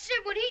don't whack Sid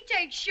when he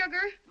takes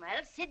sugar.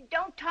 Well, Sid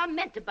don't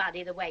torment a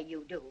body the way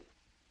you do.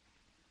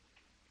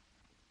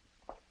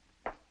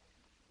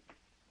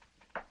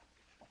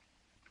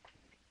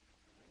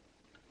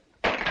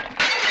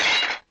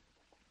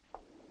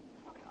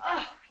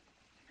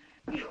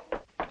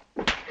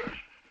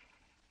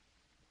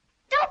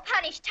 Don't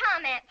punish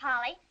Tom, Aunt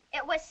Polly.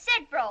 It was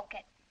Sid broke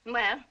it.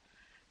 Well,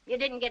 you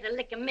didn't get a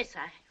lick amiss,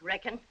 I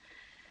reckon.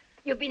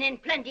 You've been in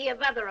plenty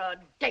of other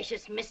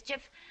audacious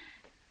mischief.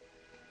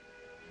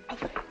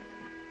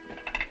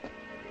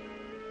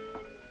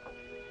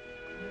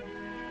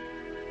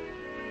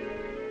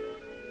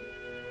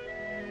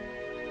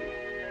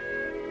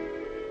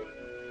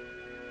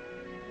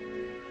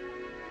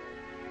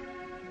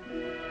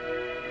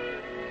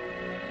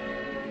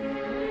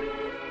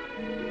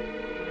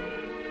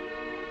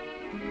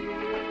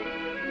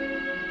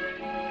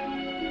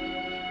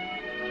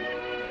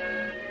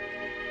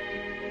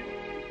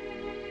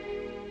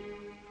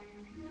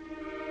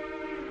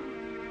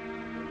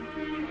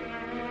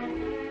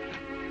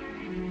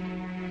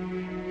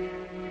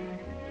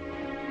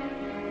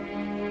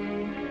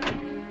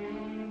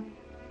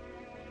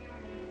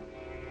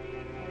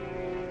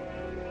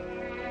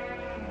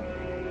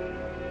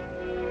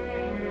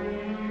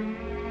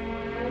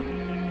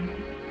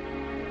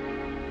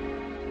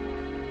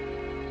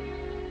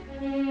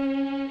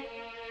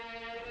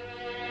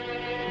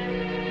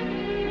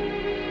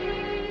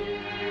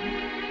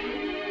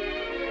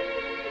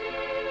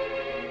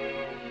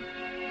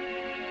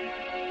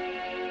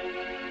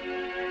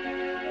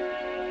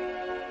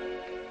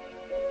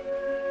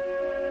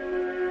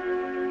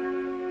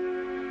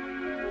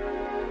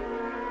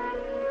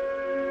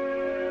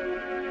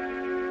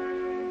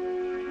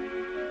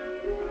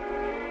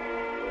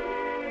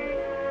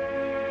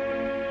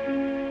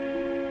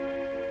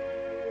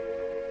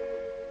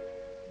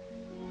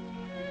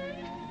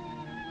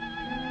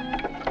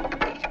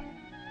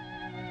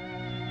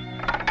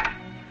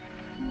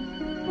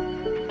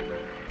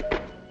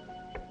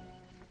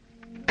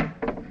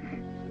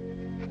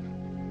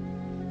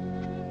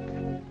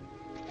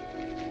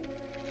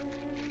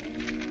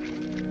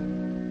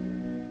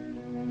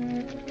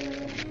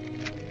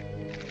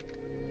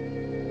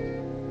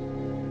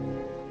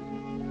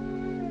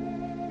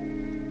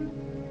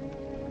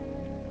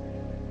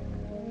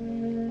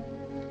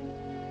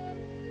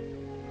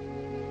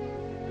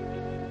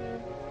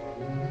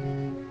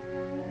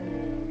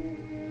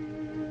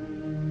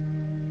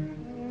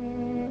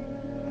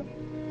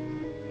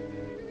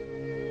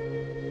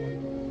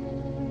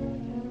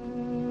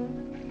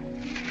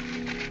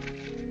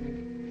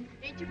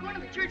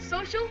 Church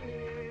social?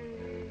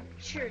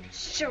 Church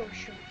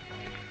social.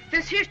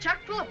 This here's chock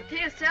full of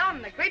potato salad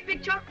and a great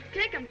big chocolate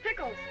cake and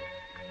pickles.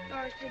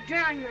 I was to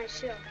drown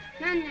myself.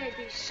 Then they'd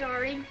be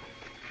sorry.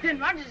 Then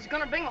Rogers is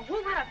gonna bring a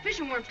whole lot of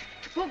fishing worms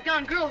to poke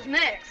down girls'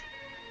 necks.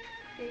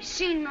 They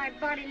seen my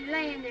body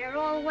laying there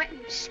all wet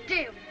and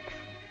still.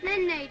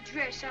 Then they'd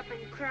dress up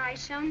and cry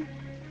some.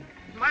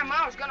 My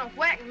ma was gonna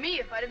whack me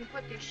if I didn't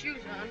put these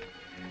shoes on.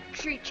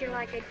 Treat you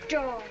like a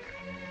dog.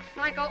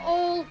 Like an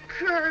old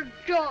cur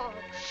dog.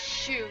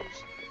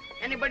 Shoes.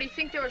 Anybody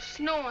think there was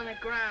snow on the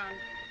ground?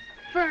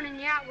 Burning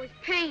you out with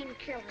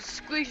painkillers.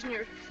 Squeezing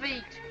your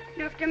feet.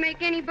 Enough to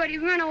make anybody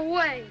run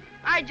away.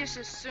 I'd just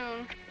as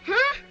soon.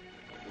 Huh?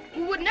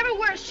 We would never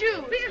wear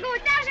shoes. We could go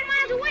 1,000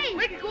 miles away.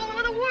 We could go all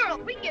over the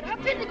world. We can get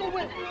up physical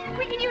with it.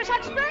 We can use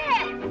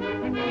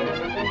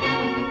Huckleberry.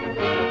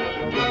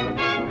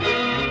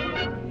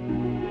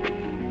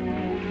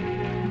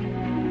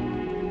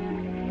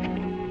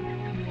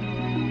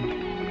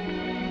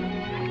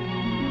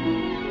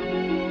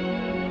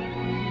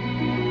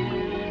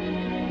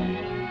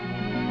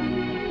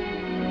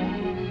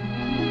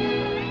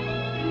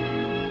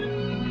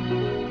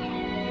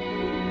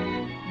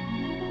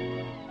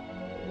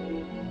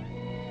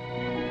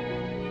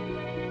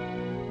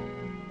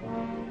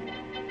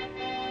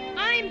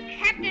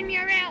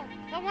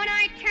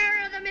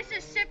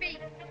 Mississippi.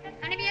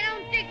 And if you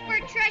don't dig for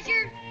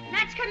treasure,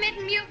 that's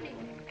committing mutiny.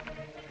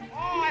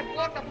 Oh, I've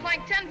blown the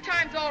plank 10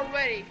 times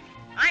already.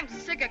 I'm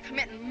sick of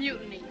committing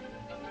mutiny.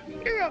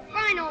 You're a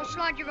fine old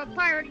slodge of a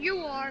pirate, you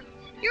are.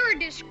 You're a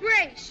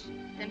disgrace.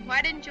 Then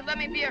why didn't you let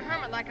me be a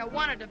hermit like I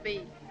wanted to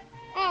be?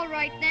 All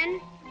right,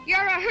 then.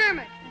 You're a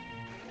hermit.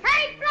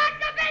 Hey, Blood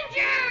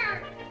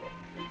Avenger!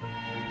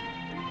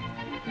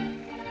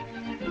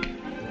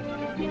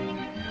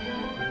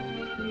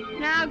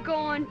 Now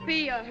go and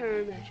be a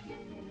hermit.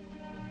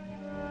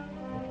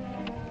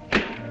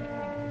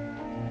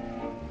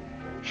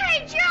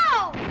 Hey,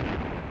 Joe!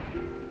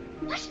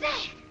 What's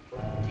that?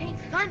 It ain't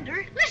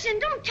thunder. Listen,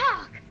 don't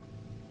talk.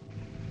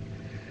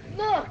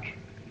 Look!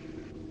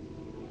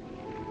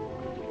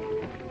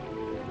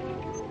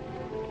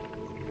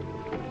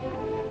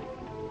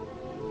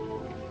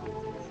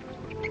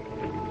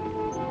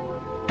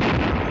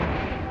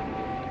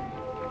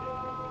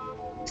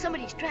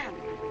 Somebody's drowned.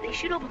 They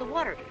shoot over the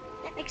water.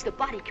 That makes the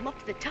body come up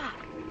to the top.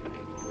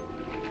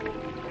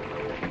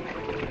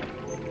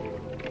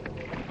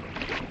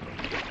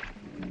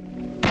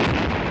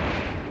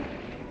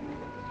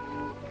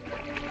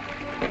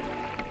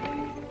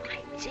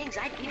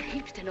 I'd give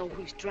heaps to know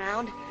who's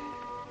drowned.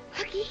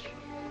 Huggy,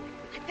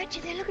 I bet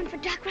you they're looking for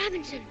Doc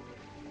Robinson.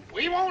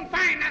 We won't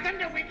find nothing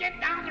till we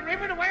get down the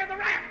river to where the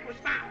raft was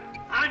found.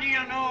 How do you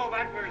know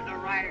that was the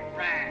right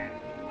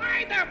raft?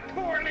 Why, the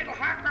poor little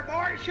Harker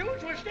boy's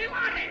shoes were still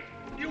on it.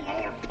 You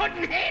old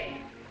puddin'-head.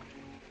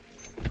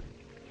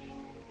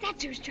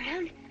 That's who's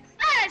drowned.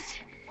 Us!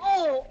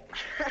 Oh!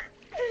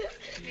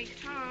 Hey,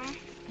 Tom.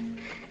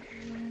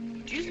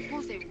 Do you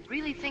suppose they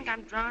really think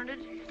I'm drowned?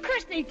 Of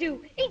course they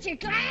do. Ain't you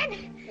glad?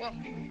 Well,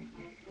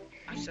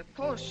 I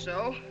suppose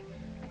so.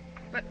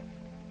 But,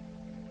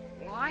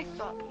 well, I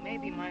thought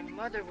maybe my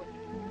mother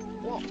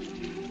would... Well,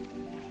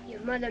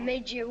 Your mother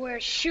made you wear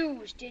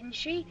shoes, didn't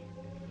she?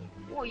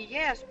 well,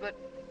 yes, but...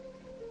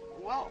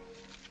 Well,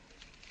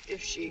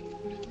 if she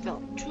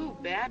felt too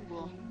bad,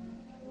 well,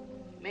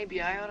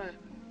 maybe I ought to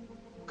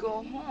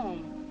go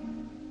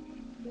home.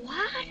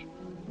 What?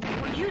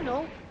 Well, you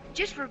know,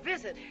 just for a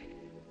visit.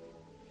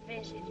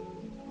 Visit.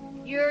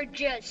 You're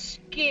just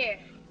scared.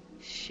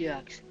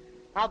 Shucks.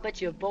 I'll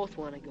bet you both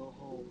want to go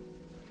home.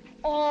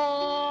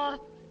 Oh.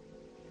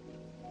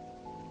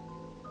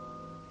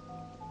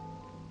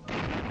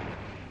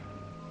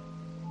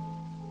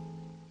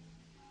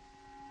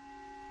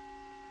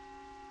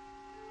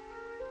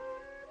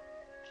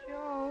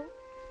 Joe?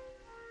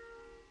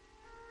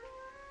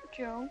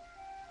 Joe,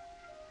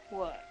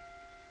 What?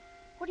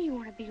 what do you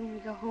want to be when we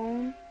go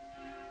home?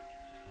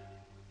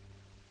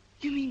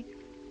 You mean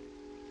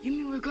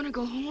we're gonna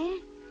go home?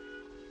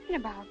 In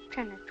about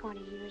 10 or 20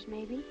 years,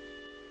 maybe.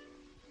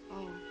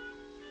 Oh,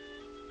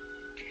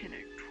 10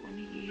 or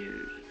 20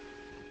 years.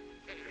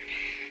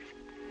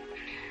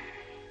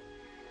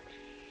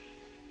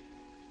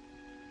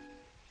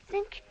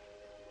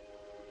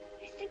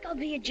 I think I'll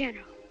be a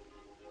general.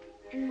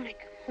 And when I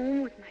come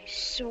home with my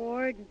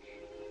sword and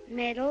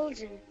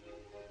medals and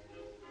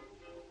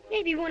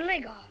maybe one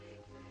leg off.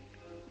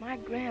 My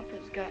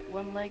grandpa's got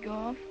one leg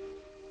off.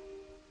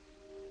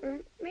 Or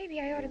maybe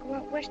I ought to go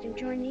out west and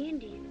join the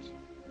Indians.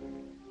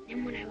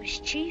 And when I was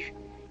chief,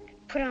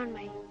 I'd put on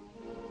my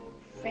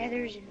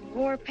feathers and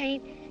war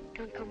paint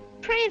and come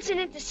prancing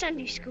into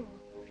Sunday school.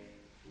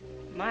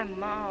 My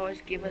ma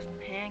always give us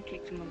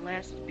pancakes and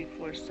molasses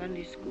before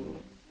Sunday school.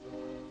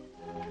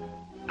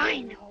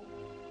 I know.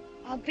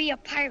 I'll be a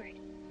pirate.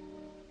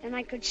 Then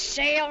I could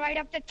sail right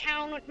up to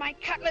town with my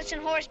cutlass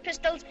and horse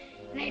pistols,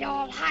 and they'd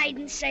all hide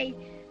and say,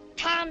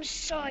 Tom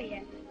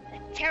Sawyer,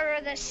 the terror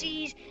of the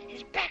seas,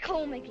 is back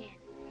home again.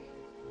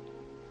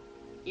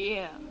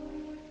 Yeah,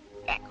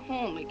 back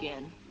home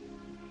again.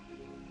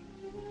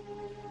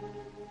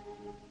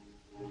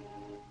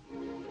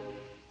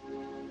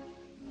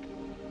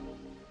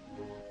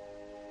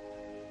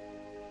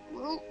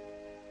 Well,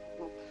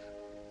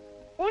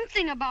 one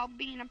thing about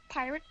being a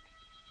pirate,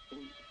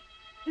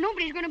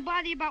 nobody's going to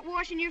bother you about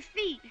washing your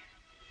feet.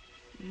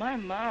 My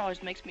ma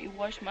always makes me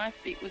wash my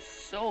feet with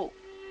soap.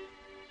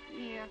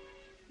 Yeah,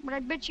 but I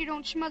bet you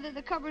don't smother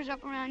the covers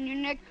up around your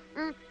neck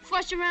or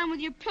fuss around with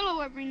your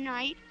pillow every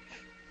night.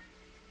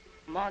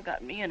 Ma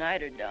got me an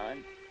eider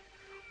done.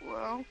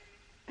 Well,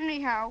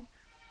 anyhow,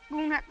 you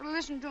won't have to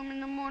listen to him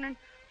in the morning,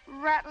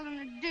 rattling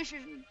the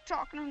dishes and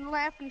talking and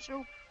laughing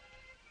so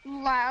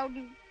loud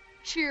and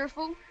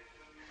cheerful.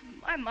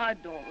 My ma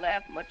don't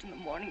laugh much in the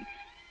morning,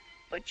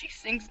 but she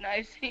sings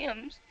nice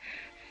hymns.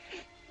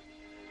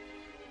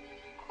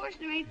 Of course,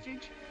 there ain't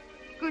such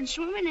good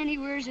swimming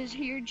anywhere as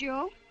here,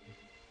 Joe.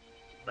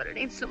 But it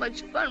ain't so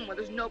much fun when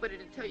there's nobody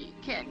to tell you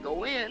can't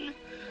go in.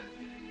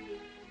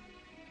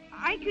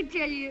 I could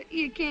tell you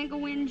you can't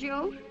go in,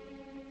 Joe.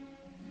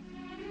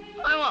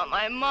 I want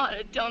my ma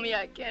to tell me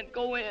I can't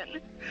go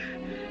in.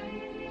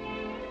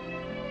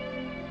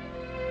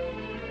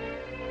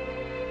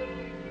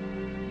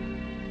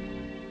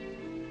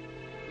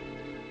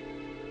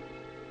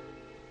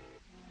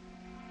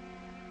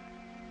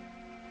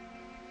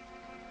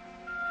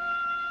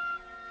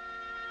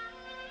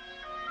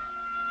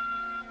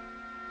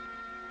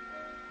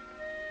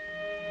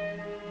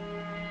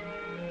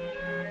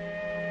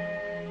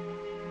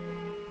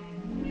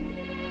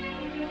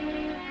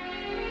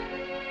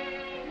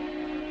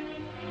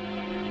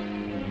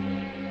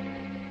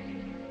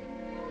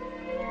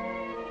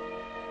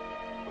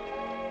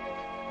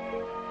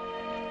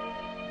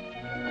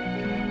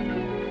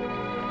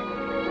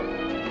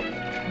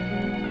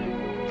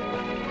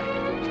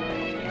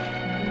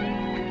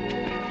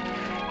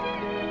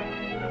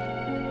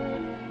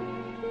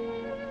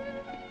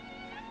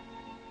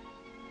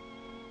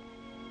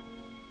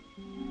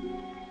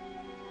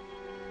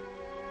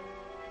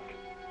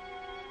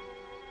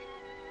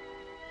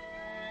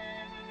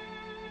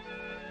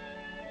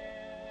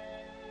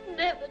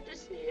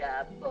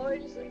 our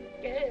boys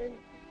again.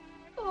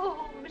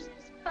 Oh, Mrs.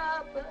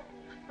 Harper.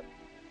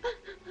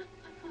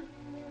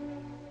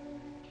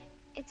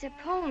 It's a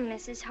poem,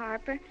 Mrs.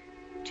 Harper,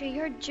 to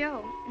your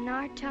Joe and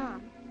our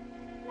Tom.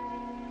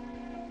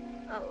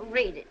 Oh,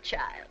 read it,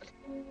 child.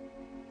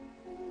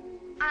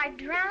 Our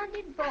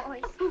Drowned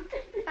Boys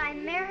by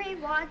Mary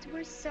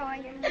Wadsworth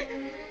Sawyer.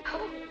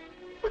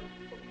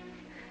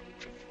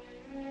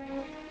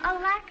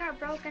 Alack, our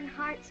broken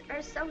hearts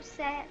are so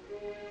sad.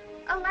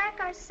 Alack,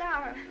 our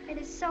sorrow, it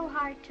is so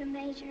hard to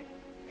measure.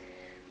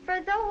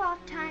 For though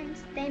oft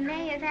times they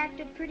may have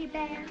acted pretty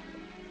bad,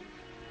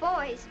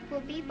 boys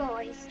will be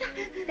boys.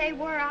 They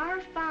were our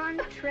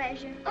fond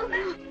treasure.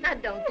 Oh, now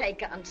don't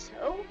take on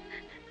so.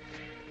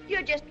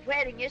 You're just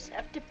wearing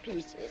yourself to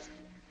pieces.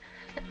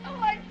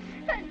 Oh,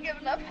 I'd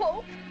given up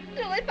hope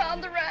till I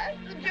found the rat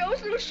with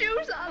Joe's little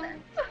shoes on it.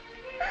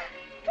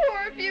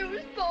 Poor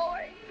abused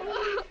boy.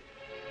 Oh.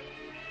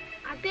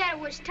 I bet it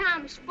was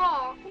Tom's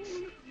fault.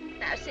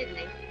 Now,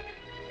 Sidney,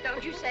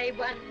 don't you say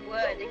one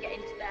word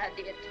against our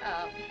dear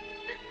Tom,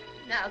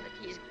 now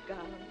that he's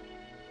gone.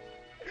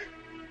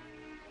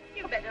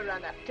 You better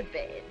run up to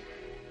bed.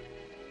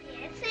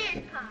 Yes,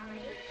 Aunt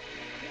Polly.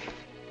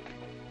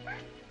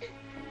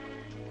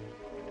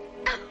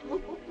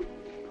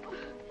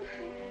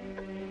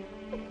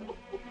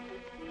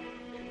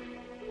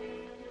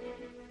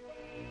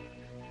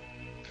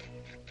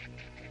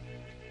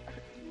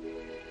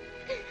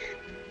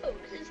 Oh,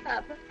 Mrs.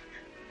 Harper,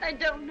 I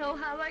don't know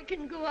how I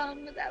can go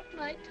on without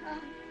my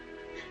Tom.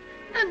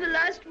 And the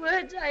last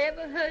words I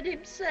ever heard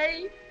him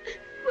say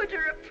were to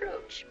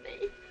reproach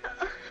me.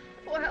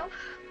 Well,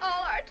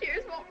 all our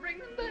tears won't bring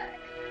them back.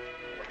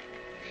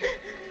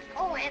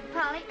 Oh, Aunt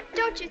Polly,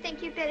 don't you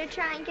think you'd better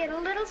try and get a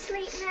little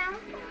sleep now?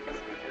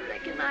 I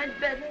reckon I'd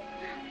better.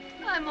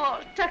 I'm all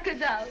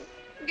tuckered out.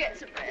 Get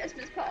some rest,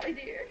 Miss Polly,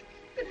 dear.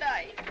 Good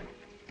night.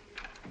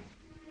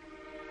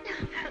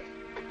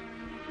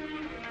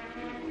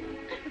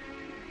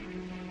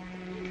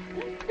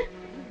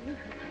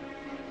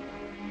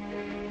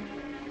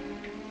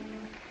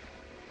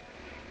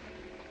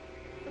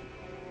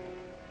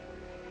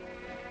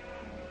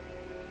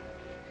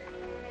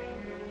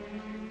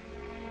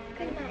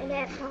 Good night,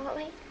 Aunt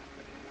Polly.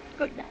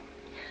 Good night.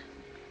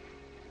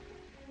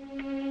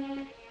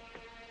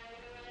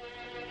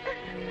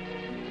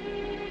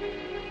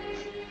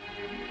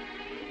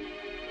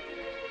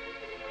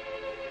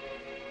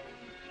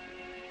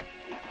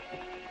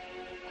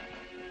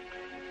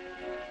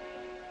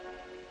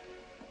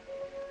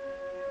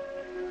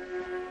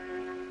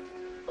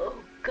 Oh,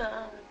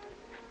 God,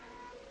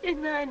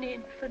 in thine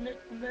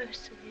infinite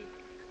mercy,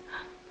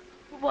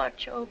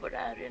 watch over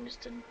our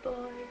innocent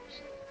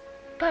boys.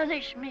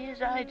 Punish me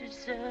as I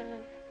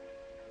deserve,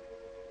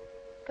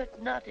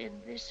 but not in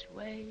this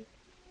way.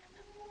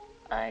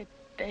 I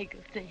beg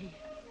of thee,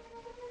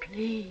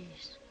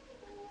 please,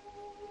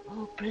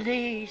 oh,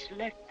 please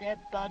let their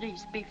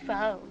bodies be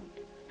found,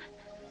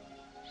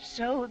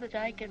 so that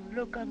I can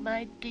look on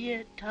my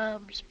dear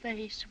Tom's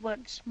face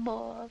once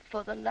more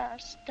for the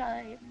last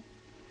time.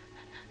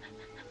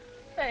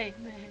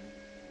 Amen.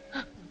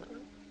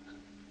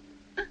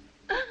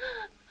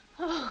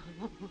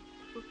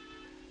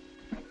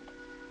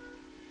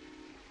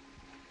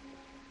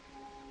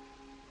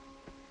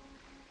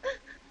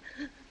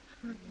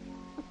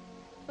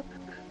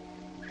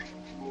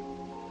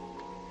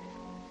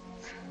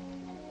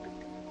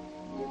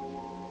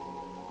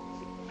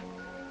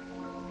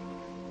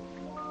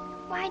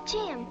 Why,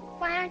 Jim,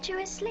 why aren't you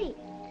asleep?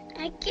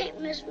 I can't,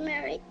 Miss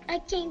Mary. I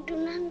can't do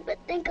nothing but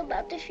think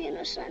about the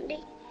funeral Sunday.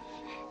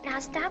 Now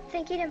stop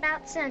thinking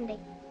about Sunday.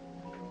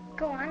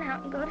 Go on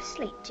out and go to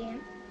sleep,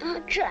 Jim.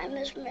 I'll try,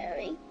 Miss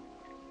Mary.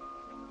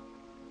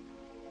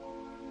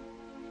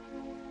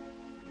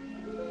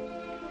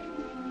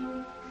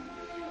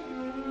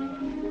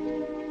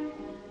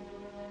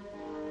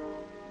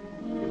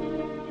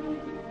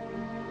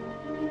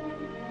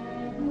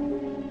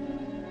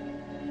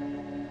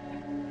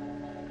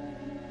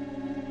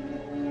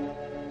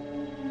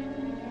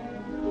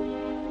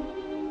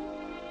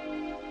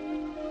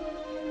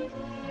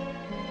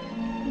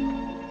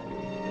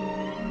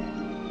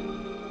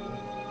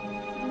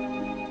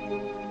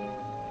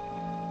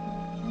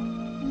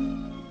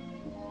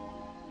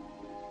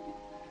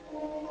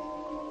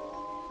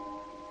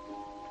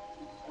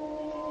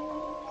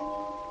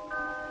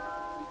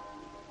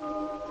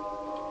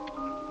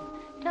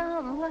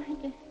 Tom, why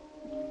did...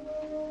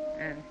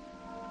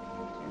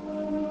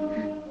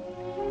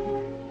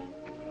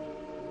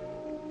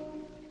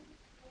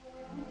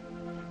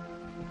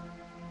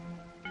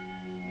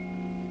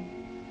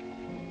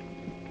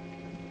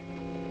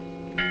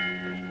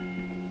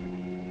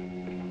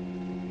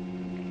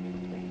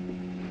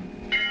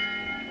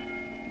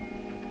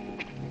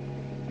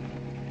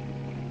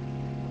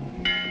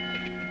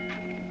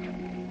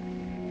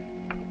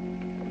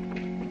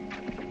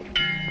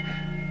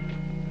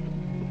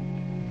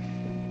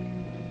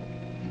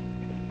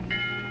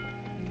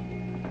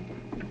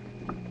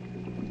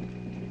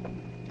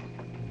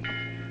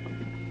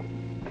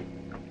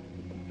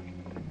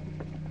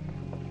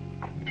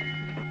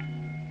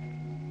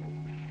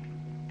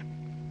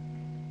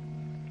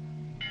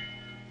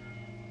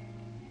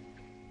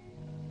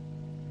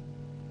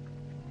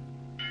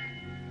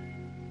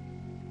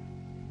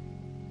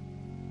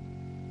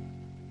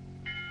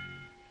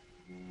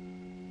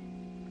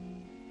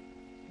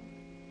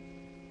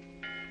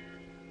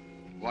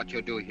 What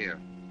you do here?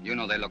 You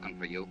know they're looking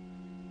for you.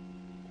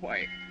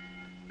 Why,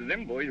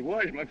 them boys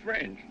was my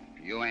friends.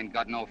 You ain't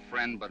got no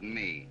friend but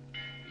me.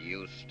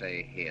 You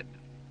stay hid.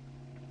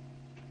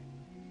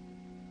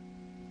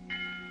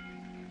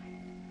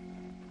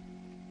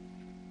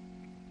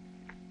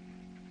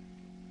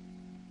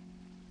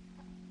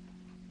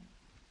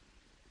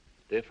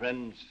 Dear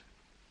friends,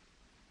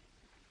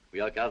 we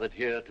are gathered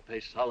here to pay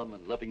solemn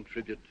and loving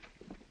tribute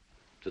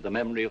to the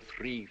memory of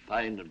 3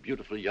 fine and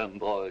beautiful young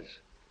boys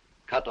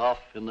cut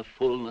off in the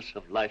fullness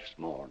of life's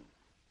morn.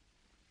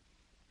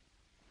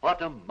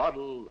 What a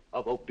model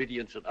of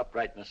obedience and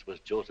uprightness was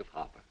Joseph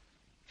Harper.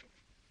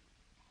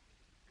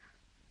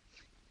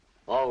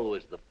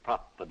 Always the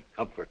prop and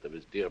comfort of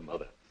his dear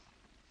mother.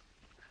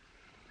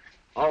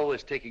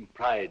 Always taking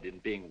pride in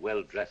being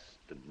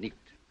well-dressed and neat.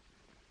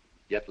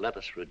 Yet let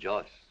us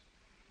rejoice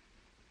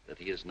that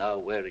he is now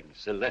wearing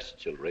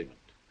celestial raiment.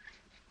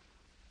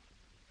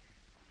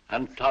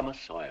 And Thomas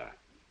Sawyer.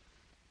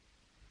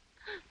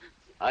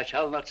 I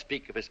shall not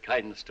speak of his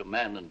kindness to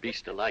man and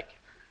beast alike,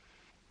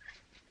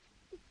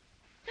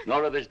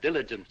 nor of his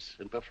diligence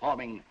in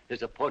performing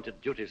his appointed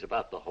duties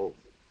about the home.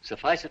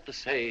 Suffice it to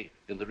say,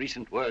 in the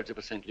recent words of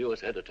a St.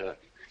 Louis editor,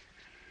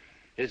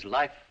 his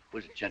life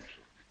was gentle,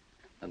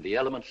 and the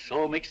elements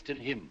so mixed in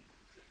him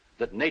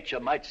that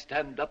nature might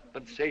stand up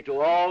and say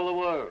to all the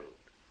world,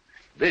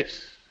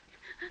 this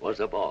was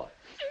a boy.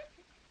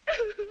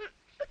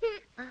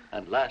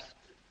 And last,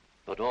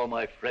 but all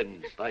my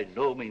friends, by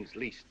no means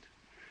least,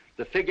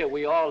 the figure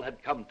we all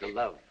had come to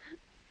love,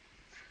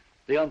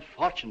 the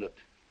unfortunate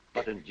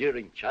but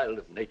endearing child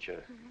of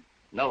nature,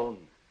 known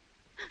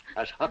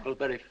as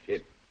Huckleberry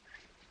Finn.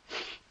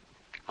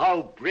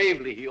 How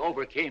bravely he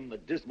overcame the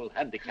dismal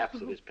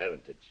handicaps of his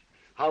parentage.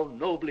 How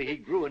nobly he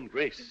grew in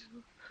grace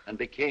and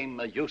became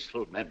a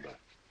useful member.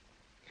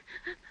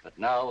 But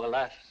now,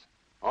 alas,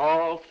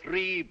 all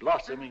 3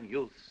 blossoming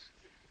youths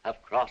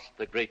have crossed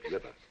the great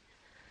river.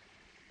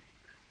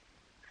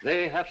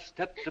 They have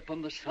stepped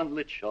upon the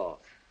sunlit shore.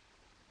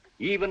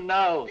 Even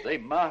now they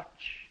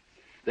march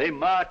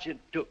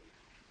into...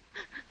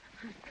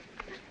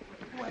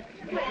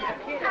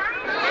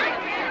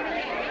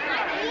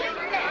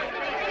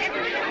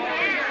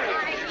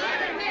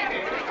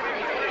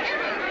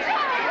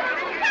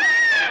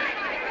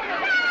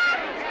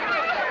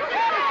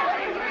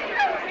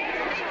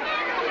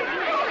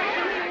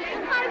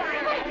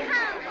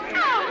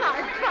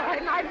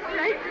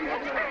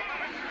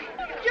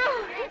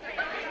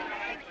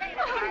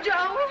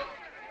 Joe,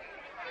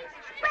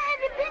 where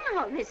have you been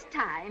all this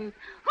time?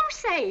 Who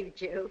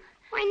saved you?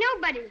 Why,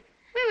 nobody.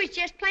 We was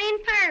just playing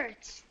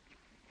pirates.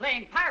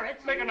 Playing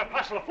pirates? Making a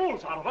passel of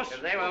fools out of us.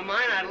 If they were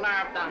mine, I'd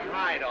laugh the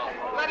hide off.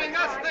 Letting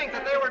us think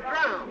that they were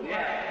drowned.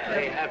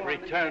 They have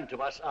returned to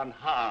us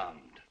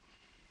unharmed.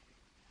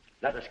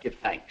 Let us give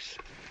thanks.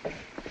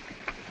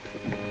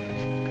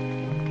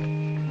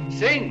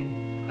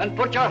 Sing and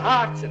put your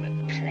hearts in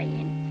it.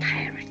 Playing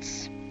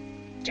pirates.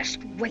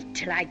 Just wait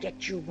till I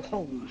get you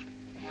home.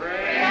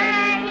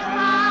 Praise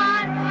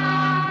God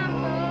from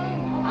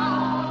whom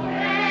all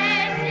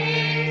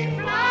blessings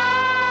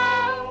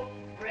flow.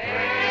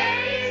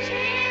 Praise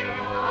Him,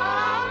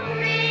 all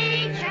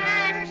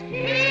creatures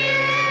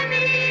here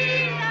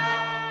below.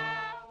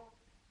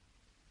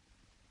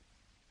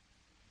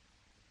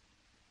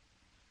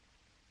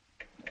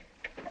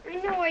 I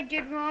know I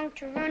did wrong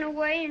to run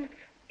away and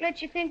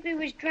let you think we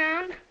was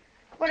drowned,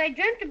 but I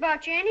dreamt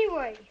about you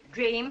anyway.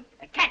 Dream?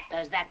 A cat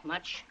does that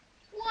much.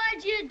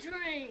 What'd you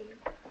dream?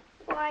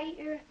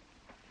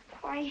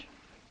 Why,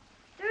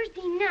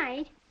 Thursday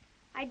night,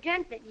 I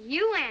dreamt that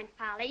you, Aunt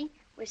Polly,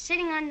 was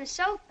sitting on the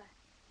sofa,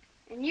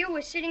 and you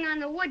were sitting on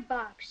the wood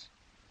box,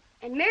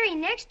 and Mary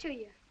next to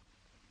you.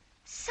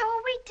 So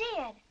we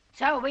did.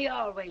 So we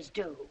always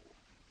do.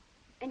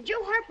 And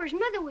Joe Harper's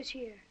mother was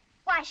here.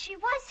 Why, she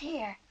was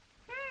here.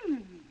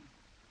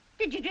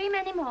 Did you dream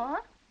any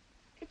more?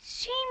 It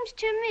seems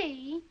to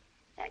me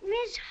that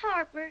Miss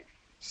Harper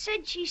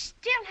said she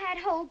still had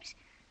hopes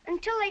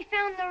until they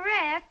found the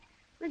raft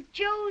with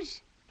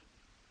Joe's...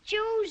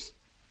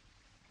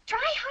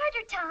 Try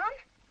harder, Tom.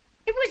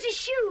 It was his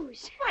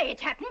shoes. Why,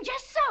 it happened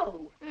just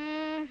so.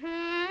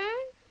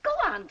 Mm-hmm. Go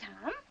on,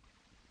 Tom.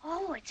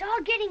 Oh, it's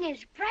all getting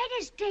as bright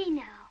as day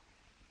now.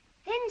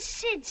 Then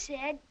Sid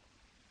said,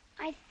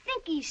 I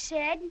think he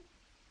said,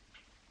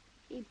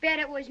 he bet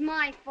it was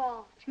my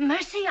fault.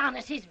 Mercy on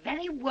us, his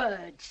very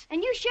words.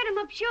 And you shut him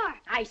up sharp.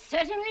 I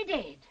certainly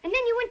did. And then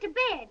you went to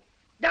bed.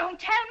 Don't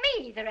tell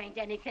me there ain't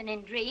anything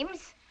in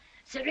dreams.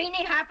 Serene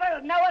Harper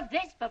will know of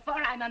this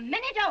before I'm a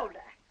minute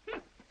older.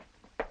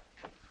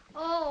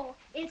 Oh,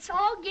 it's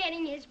all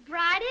getting as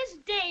bright as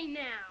day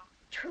now.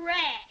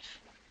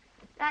 Trash.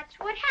 That's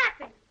what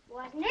happened,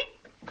 wasn't it?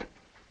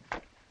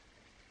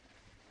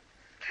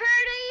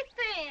 Pretty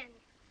thin.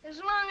 As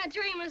long a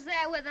dream as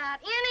that without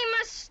any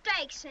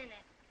mistakes in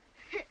it.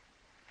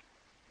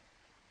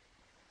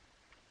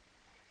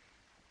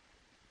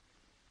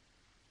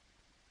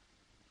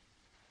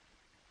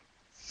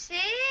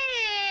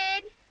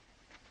 Sid!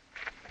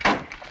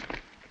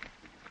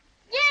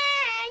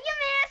 Yeah, you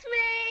missed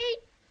me!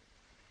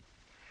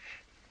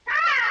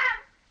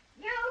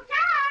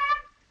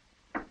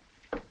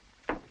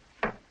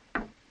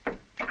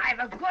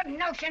 good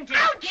notion to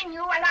skin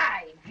you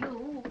alive,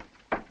 you.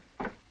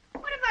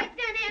 What have I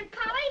done, Aunt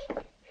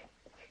Polly?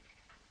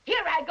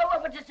 Here I go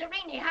over to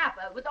Serene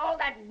Harper with all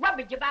that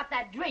rubbish about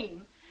that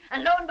dream.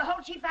 And lo and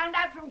behold, she found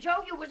out from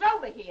Joe you was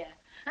over here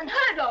and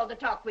heard all the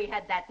talk we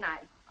had that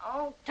night.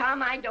 Oh,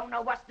 Tom, I don't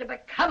know what's to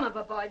become of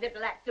a boy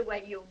that'll act the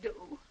way you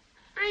do.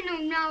 I know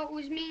now it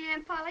was mean,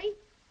 Aunt Polly.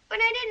 But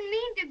I didn't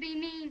mean to be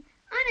mean.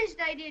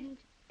 Honest, I didn't.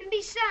 And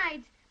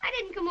besides, I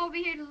didn't come over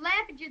here to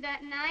laugh at you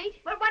that night.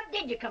 Well, what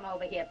did you come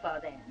over here for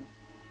then?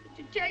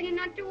 To tell you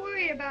not to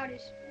worry about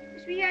us,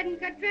 because we hadn't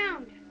got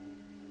drowned.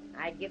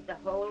 I'd give the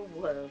whole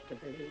world to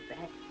believe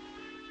that.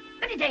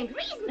 But it ain't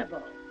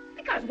reasonable.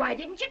 Because why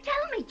didn't you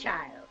tell me,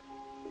 child?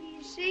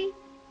 You see,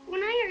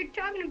 when I heard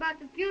talking about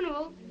the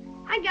funeral,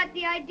 I got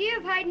the idea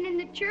of hiding in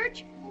the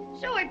church,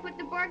 so I put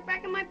the bark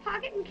back in my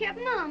pocket and kept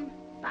mum.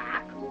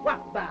 Bark?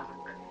 What bark?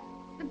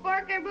 The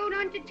bark I wrote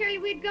on to tell you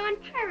we'd gone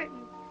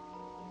pirating.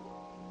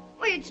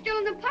 Why, it's still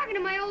in the pocket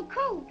of my old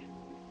coat.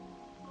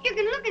 You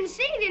can look and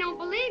see if you don't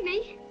believe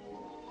me.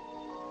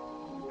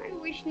 I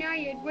wish now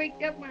you'd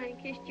waked up when I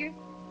kissed you.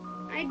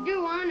 I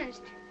do,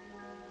 honest.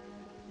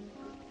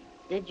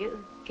 Did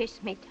you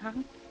kiss me,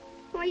 Tom?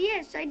 Well,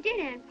 yes, I did,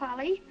 Aunt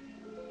Polly.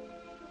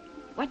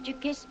 What'd you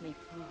kiss me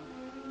for?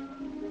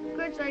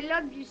 Because I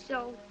loved you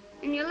so.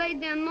 And you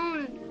laid there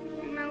moaning.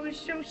 And I was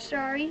so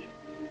sorry.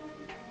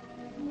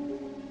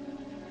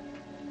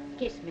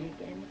 Kiss me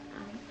again,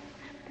 Tom.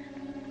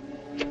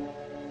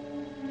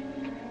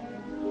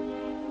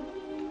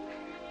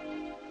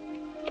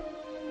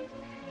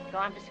 Go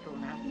on to school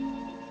now.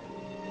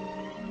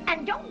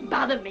 And don't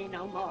bother me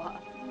no more.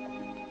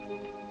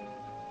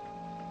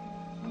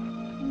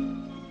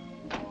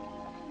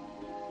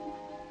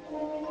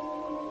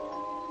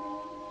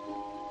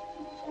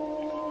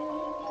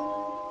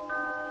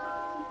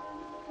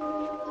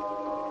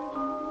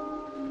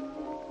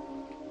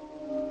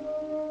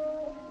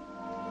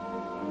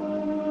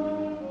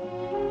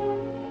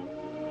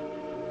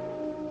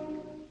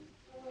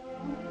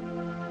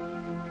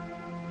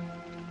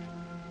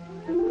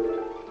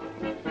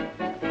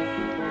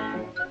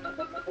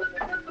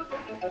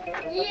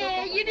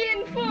 Yeah, you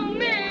didn't fool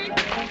me. Aunt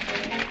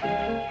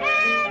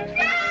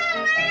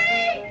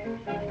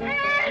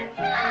Polly! Aunt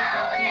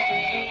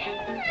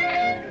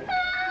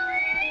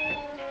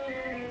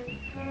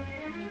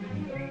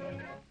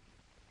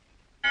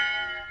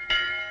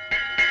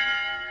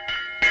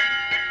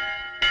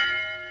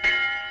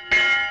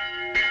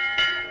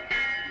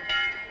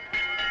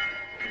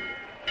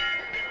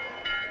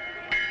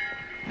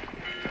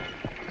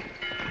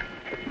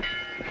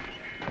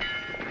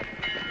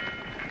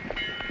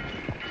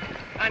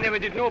I never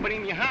did nobody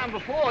any harm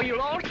before. You'll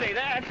all say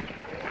that.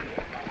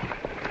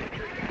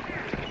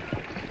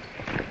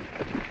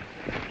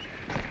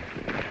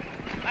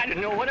 I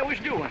didn't know what I was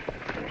doing.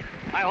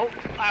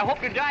 I hope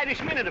to die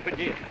this minute if I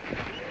did.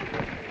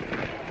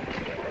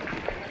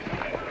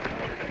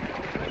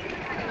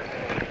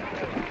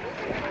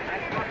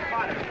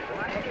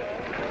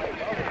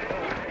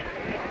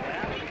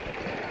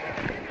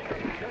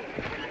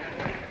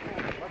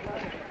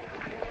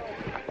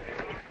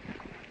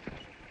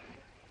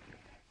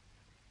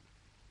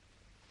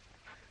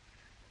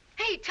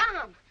 Hey,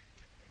 Tom!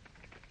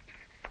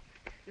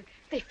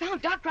 They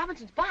found Doc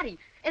Robinson's body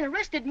and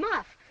arrested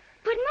Muff.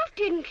 But Muff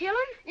didn't kill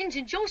him.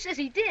 Injun Joe says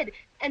he did,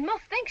 and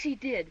Muff thinks he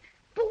did.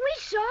 But we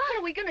saw What it.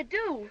 are we gonna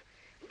do?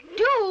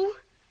 Do?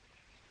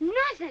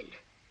 Nothing.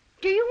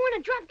 Do you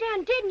want to drop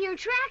down dead in your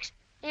tracks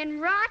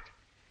and rot?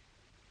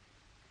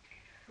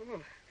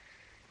 Oh.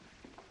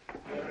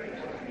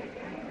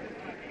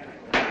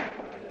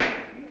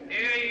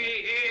 Hear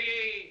ye, hear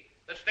ye.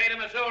 The state of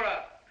Missouri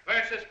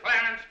versus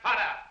Clarence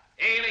Potter,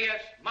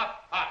 alias Muff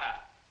Potter.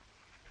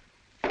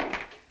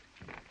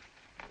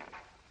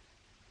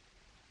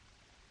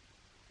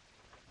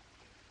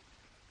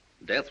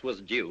 Death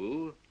was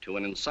due to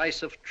an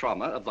incisive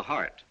trauma of the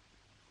heart,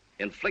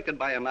 inflicted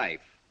by a knife.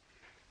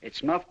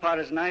 It's Muff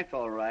Potter's knife,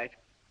 all right.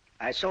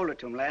 I sold it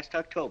to him last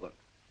October.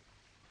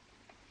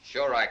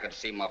 Sure, I could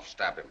see Muff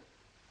stab him.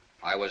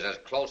 I was as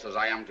close as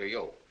I am to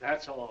you.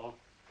 That's all.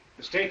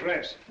 The state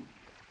rests.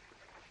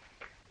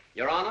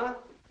 Your Honor,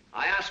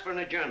 I ask for an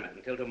adjournment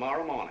until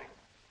tomorrow morning.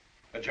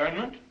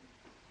 Adjournment?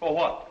 For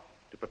what?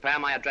 To prepare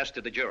my address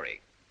to the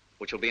jury,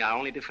 which will be our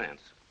only defense.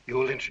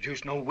 You'll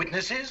introduce no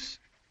witnesses?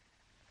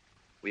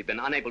 We've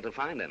been unable to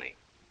find any.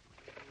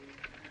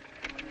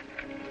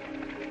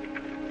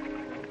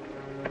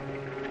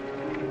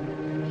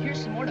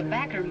 Here's some more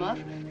tobacco, Muff.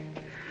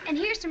 And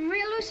here's some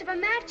real Lucifer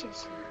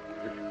matches.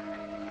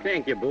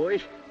 Thank you,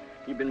 boys.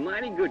 You've been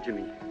mighty good to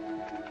me.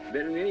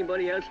 Better than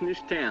anybody else in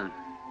this town.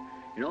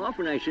 And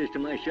often I says to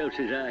myself,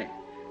 says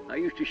I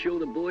used to show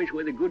the boys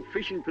where the good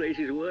fishing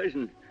places was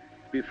and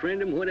befriend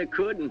them when I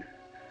could, and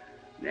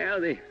now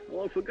they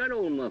all forgot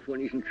old Muff when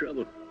he's in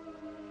trouble.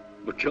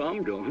 But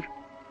Tom don't.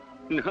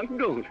 And Huck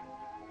don't.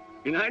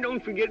 And I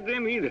don't forget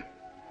them either.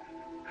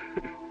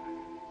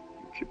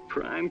 It's a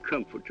prime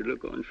comfort to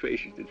look on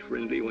faces that's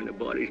friendly when the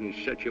body's in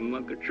such a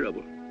muck of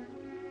trouble.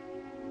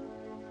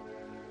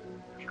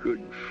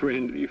 Good,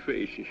 friendly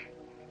faces.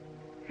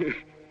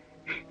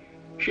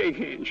 Shake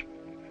hands.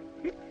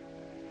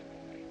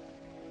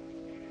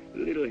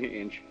 Little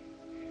hands.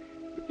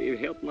 But they've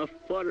helped my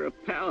father a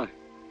power.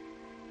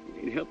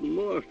 They'd help him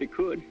more if they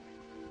could.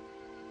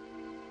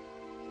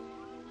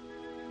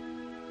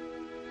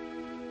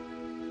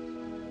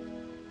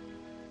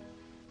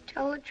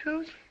 Tell the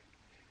truth,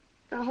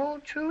 the whole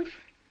truth,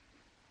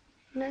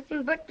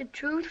 nothing but the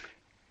truth,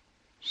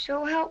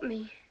 so help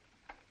me.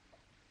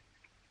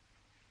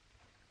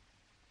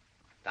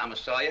 Thomas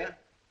Sawyer,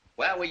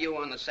 where were you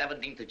on the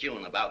 17th of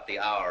June about the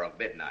hour of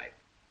midnight?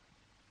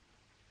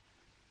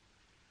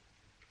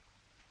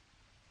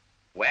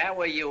 Where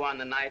were you on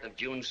the night of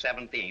June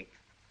 17th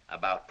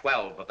about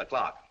 12 of the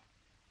clock?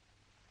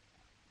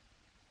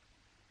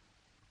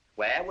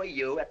 Where were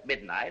you at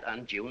midnight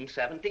on June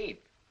 17th?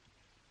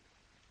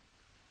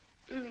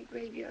 In the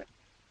graveyard.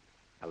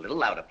 A little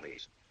louder,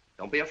 please.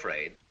 Don't be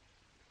afraid.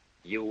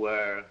 You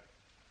were...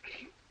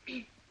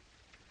 In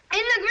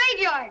the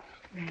graveyard!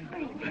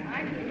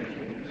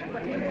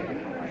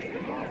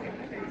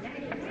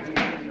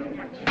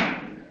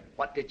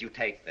 What did you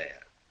take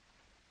there?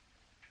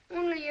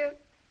 Only a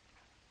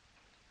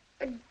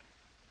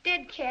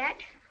dead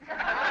cat.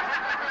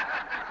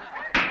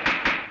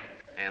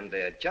 And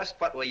just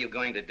what were you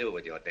going to do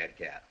with your dead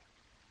cat?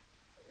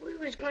 We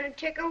was going to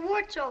take our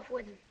warts off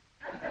with him.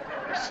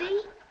 You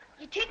see,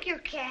 you take your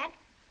cat,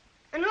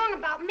 and along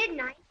about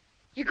midnight,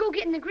 you go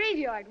get in the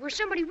graveyard where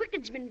somebody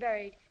wicked's been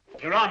buried.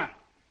 Your Honor,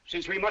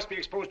 since we must be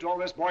exposed to all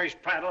this boyish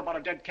prattle about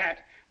a dead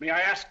cat, may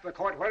I ask the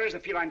court, where is the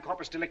feline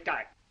corpus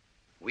delicti?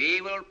 We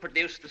will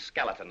produce the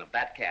skeleton of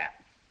that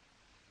cat.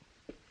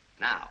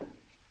 Now,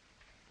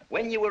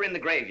 when you were in the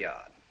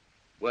graveyard,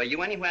 were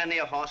you anywhere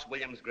near Horse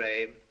Williams'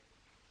 grave?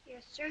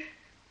 Yes, sir.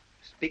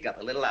 Speak up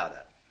a little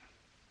louder.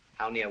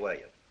 How near were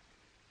you?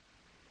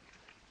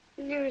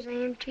 Near as I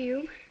am to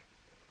you.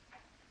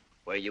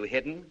 Were you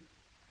hidden?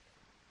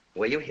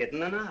 Were you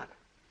hidden or not?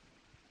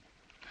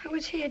 I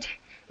was hid.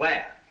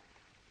 Where?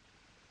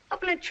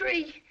 Up in a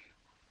tree.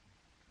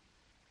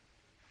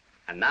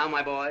 And now,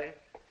 my boy,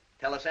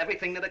 tell us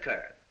everything that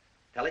occurred.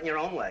 Tell it in your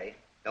own way.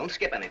 Don't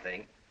skip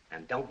anything,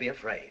 and don't be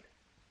afraid.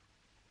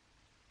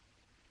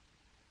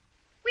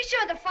 We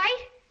saw the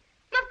fight.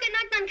 Muff got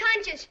knocked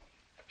unconscious.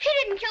 He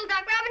didn't kill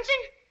Doc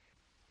Robinson.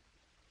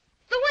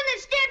 The one that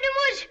stabbed him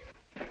was...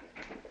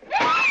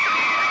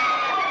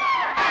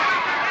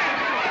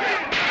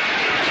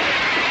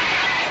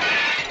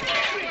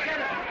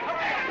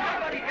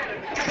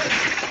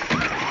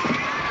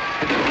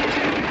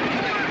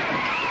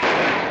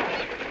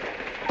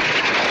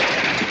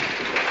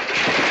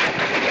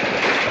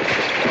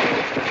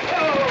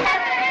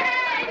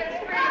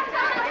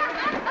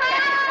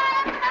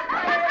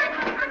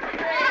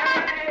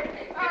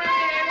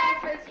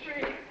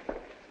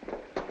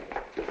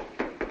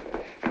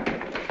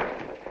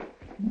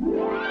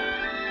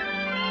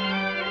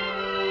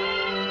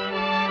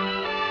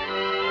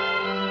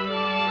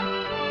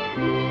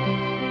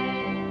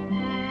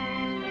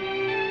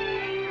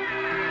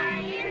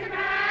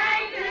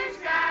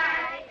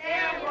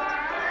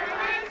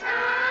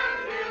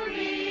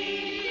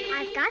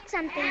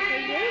 Something for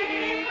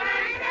you.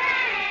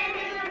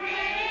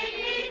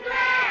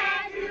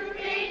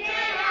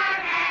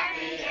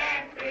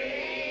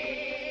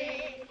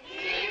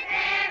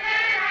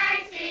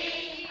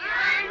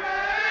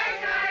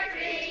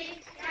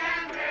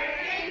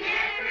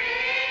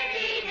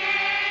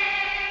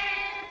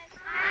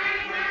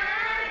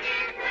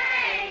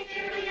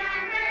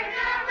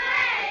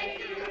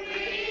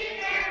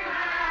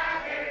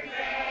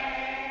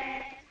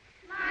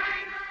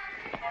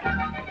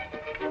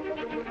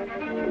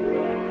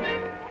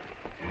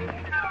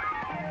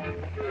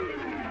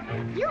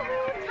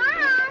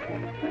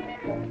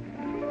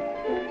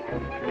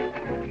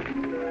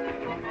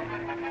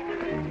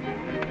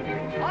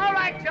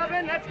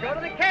 Let's go to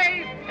the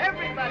cave,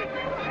 everybody.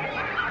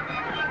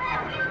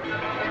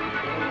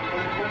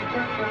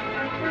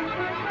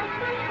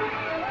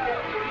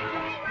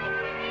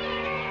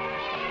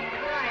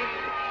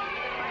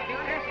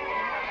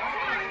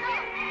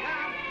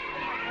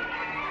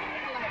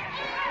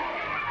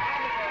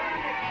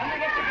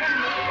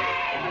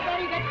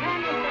 Everybody get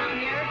candles down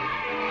here.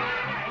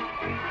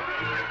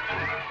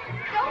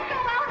 Don't go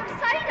out of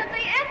sight of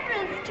the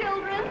entrance,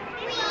 children.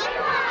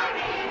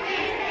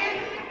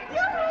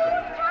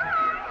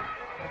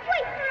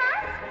 Wait for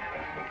us.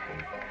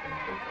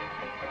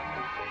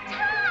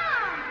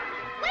 Tom!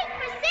 Wait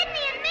for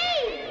Sidney and me!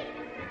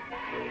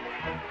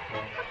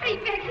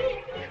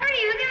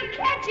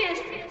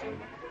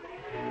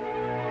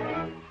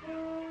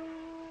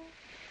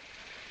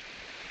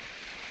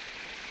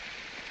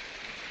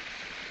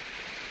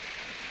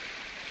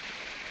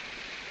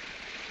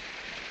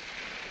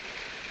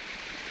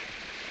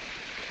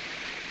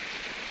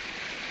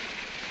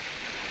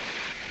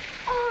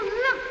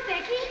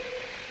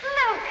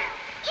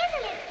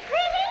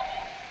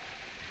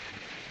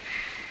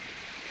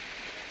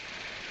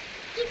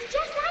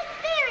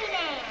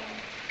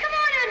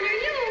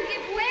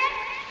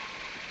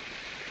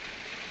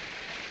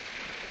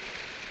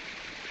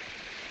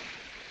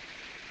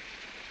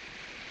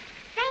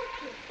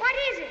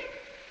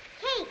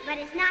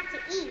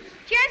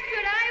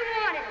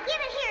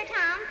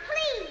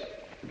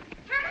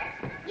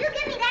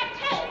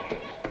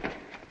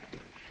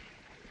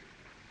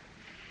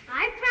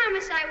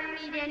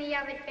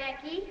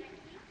 Becky.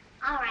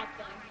 All right,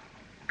 then.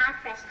 I'll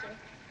trust you.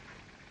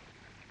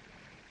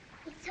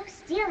 It's so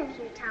still in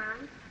here,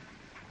 Tom.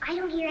 I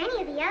don't hear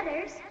any of the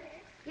others.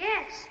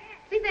 Yes,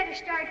 we better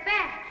start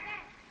back.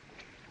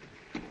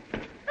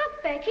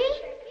 Look, Becky.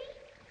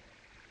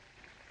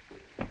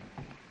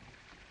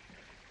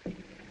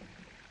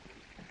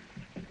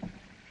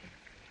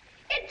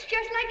 It's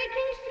just like a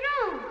king's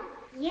throne.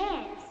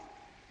 Yes.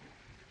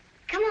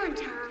 Come on,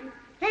 Tom.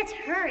 Let's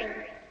hurry.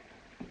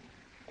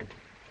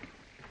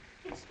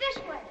 It's this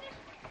way.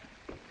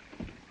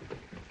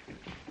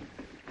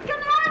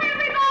 Come on,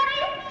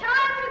 everybody.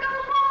 Time to go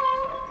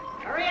home.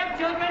 Hurry up,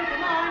 children.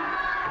 Come on.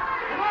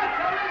 Come on,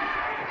 children.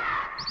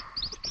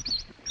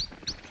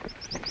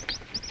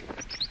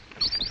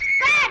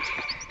 Fat!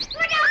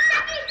 Look out,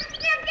 Becky!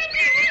 They're getting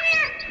in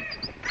here!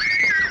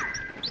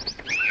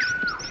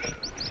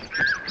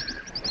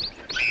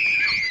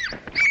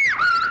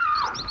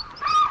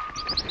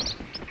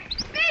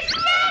 Miss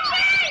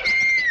Jenkins!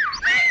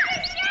 I'm the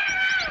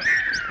sheriff!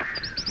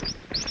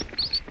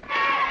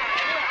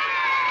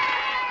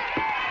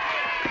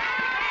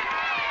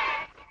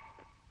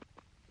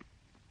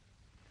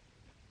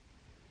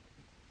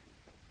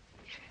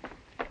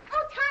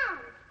 Oh, Tom!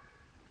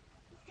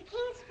 It's the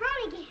king's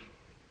throne again.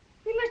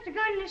 We must have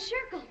gone in a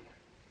circle.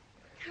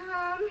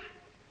 Tom.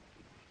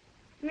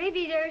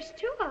 Maybe there's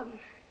two of them.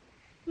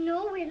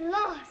 No, we're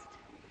lost.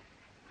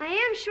 I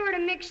am sort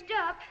of mixed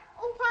up.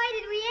 Oh, why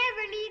did we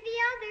ever leave the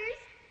others?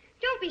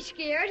 Don't be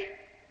scared.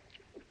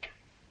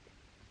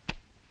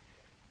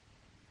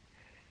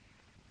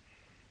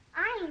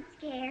 I ain't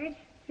scared.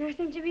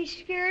 Nothing to be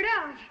scared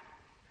of.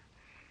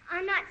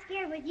 I'm not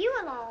scared with you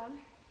alone.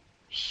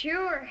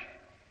 Sure.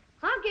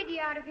 I'll get you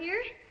out of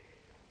here.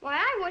 Why,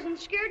 I wasn't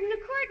scared in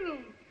the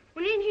courtroom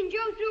when Injun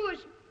Joe threw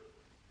his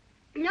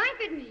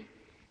knife at me.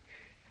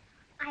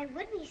 I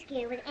would be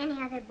scared with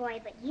any other boy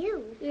but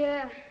you.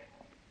 Yeah.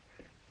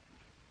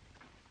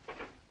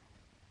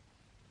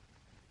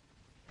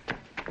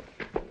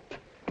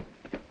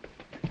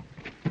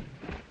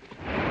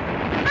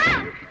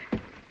 Mom!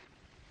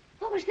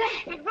 What was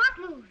that? That rock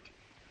moved.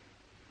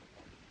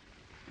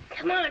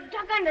 Come on,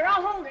 duck under.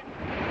 I'll hold it.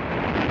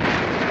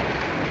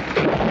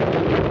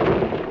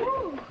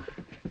 Ooh.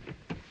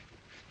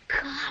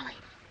 Golly.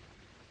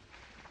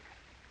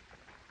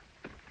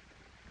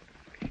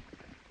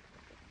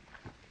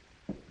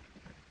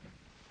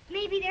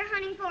 Maybe they're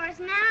hunting for us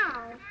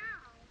now.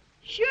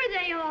 Sure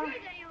they are.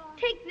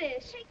 Take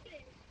this.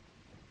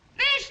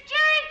 Miss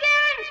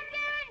Jenkins!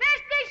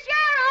 Mr.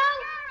 Sheriff!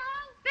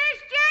 Miss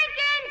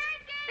Jenkins!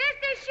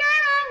 Mr.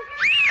 Sheriff!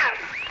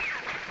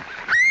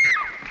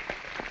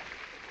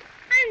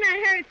 I'm not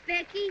hurt,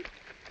 Becky.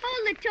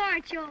 Hold the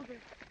torch over.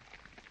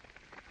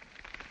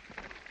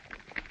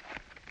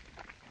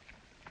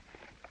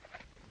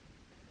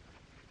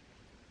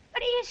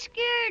 What are you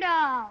scared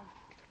of?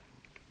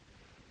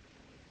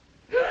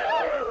 We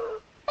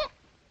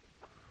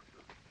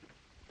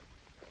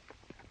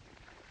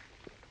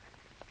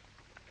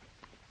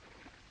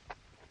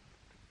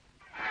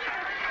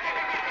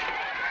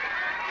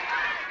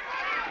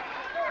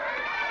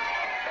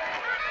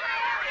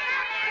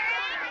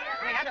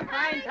had a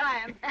fine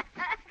time.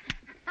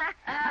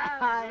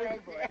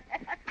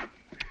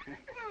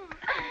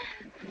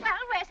 Well,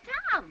 where's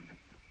Tom?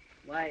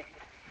 Why,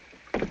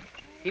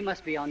 he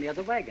must be on the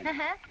other wagon. Tom!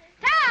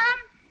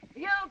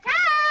 You Tom!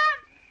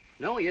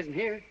 No, he isn't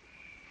here.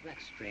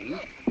 That's strange.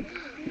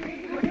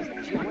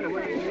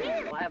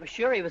 Well, I was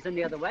sure he was in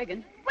the other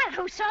wagon. Well,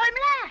 who saw him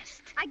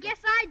last? I guess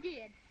I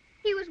did.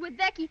 He was with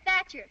Becky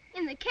Thatcher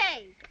in the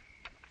cave.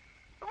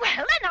 Well,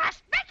 then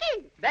ask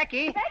Becky.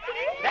 Becky?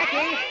 Becky?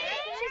 Becky?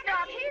 She's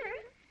not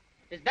here.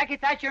 Is Becky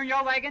Thatcher in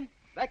your wagon?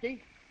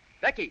 Becky?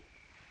 Becky?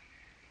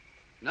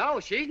 No,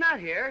 she's not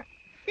here.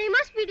 They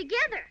must be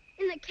together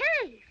in the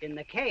cave. In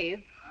the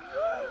cave?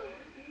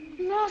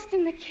 Lost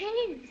in the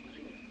caves.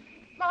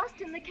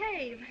 Lost in the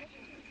cave.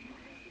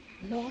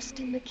 Lost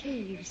in the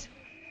caves.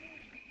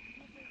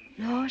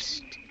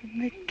 Lost in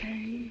the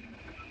cave.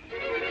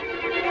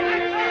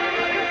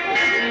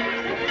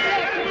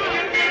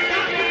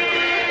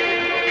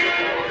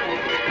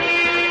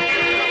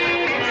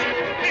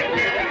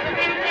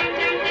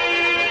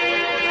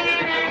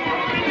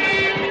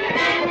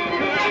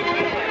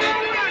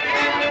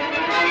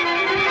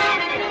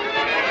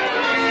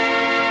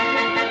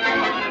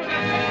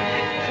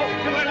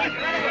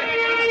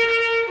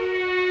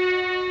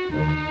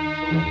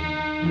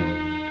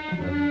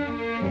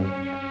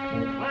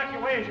 Mark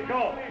your way as you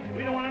go.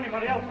 We don't want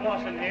anybody else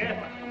lost in here.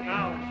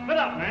 Now, split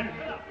up, men.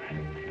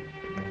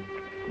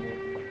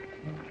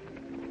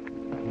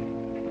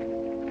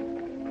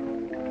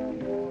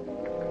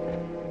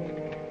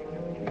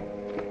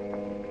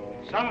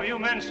 Some of you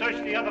men search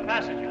the other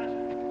passengers.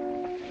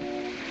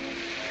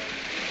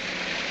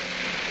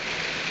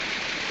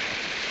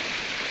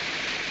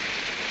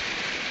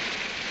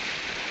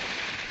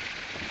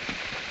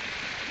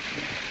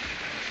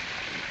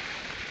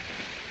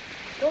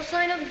 No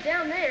sign of them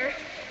down there.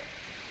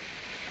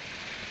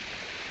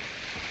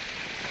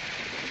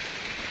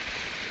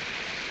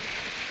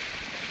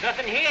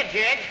 Nothing here,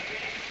 Jed.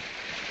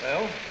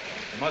 Well,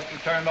 they must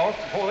have turned off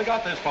before they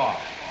got this far.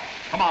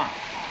 Come on.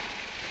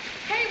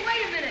 Hey,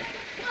 wait a minute.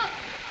 Look,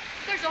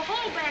 there's a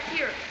hole back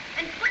here,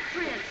 and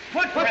footprints.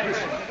 Footprints.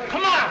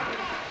 Come on.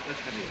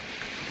 Listen to me.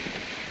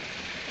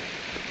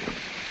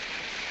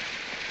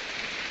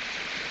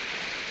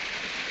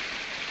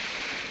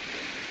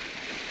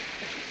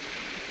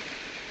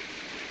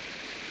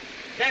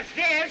 That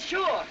stairs,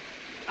 sure.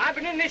 I've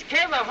been in this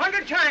cave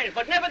 100 times,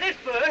 but never this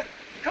fur.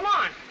 Come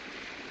on.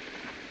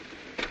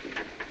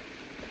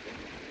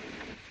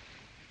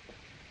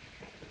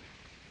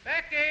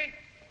 Becky!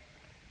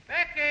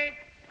 Becky!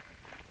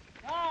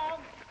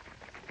 Tom!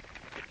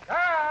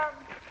 Tom!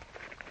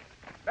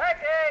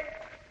 Becky!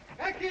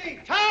 Becky!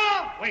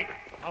 Tom! Wait,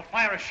 I'll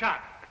fire a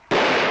shot.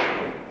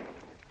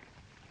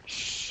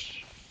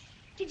 Shh!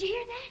 Did you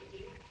hear that?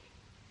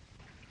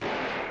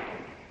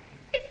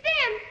 It's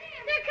them!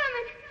 They're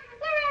coming!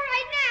 We're all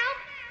right now!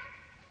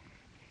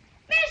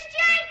 Miss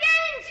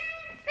Jenkins!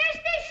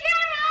 Mr.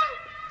 Sherrill!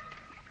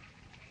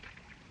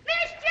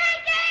 Miss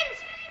Jenkins!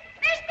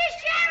 Mr.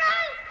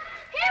 Sherrill!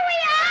 Here we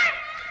are!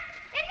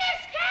 In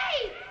this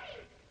cave!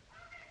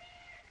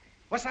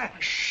 What's that?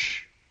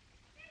 Shh!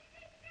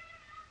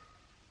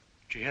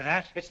 Did you hear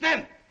that? It's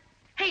them.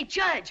 Hey,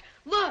 Judge,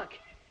 look.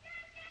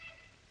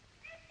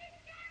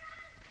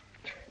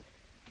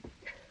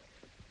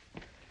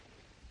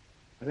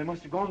 They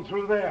must have gone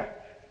through there.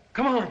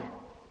 Come on.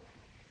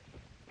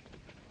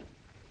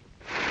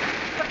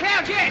 Look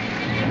out, Jed!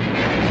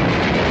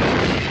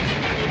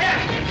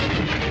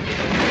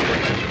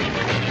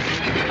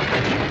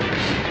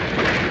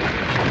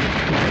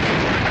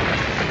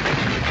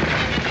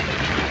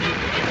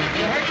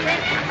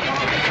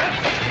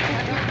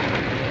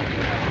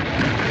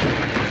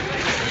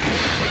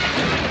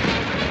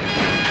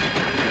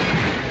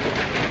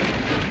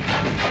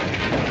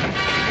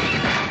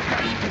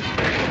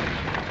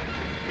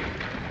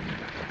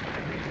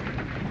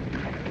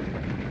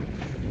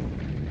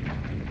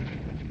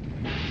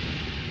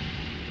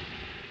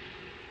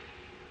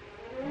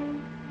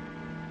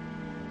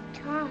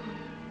 Tom,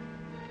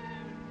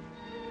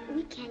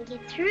 we can't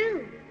get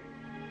through.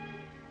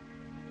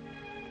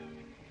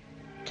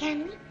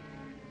 Can we?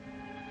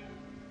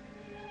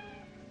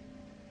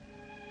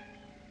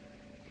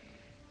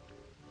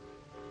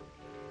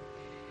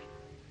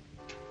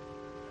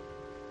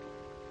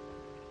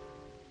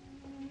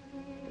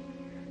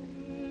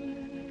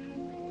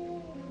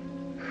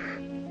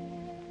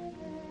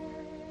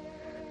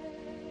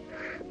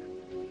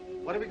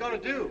 What are we going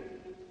to do?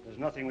 There's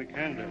nothing we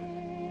can do.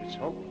 It's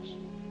hopeless.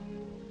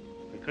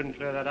 We couldn't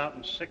clear that out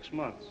in 6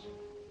 months.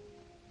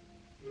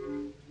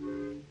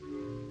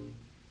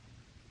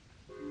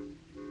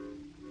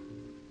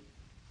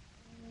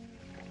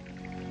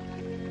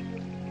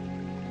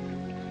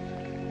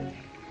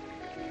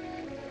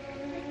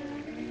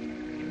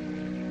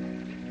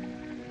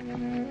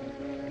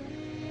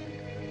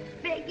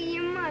 Becky,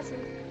 you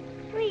mustn't.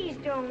 Please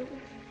don't.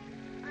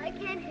 I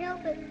can't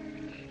help it.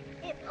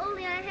 If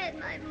only I had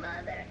my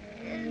mother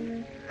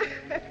and...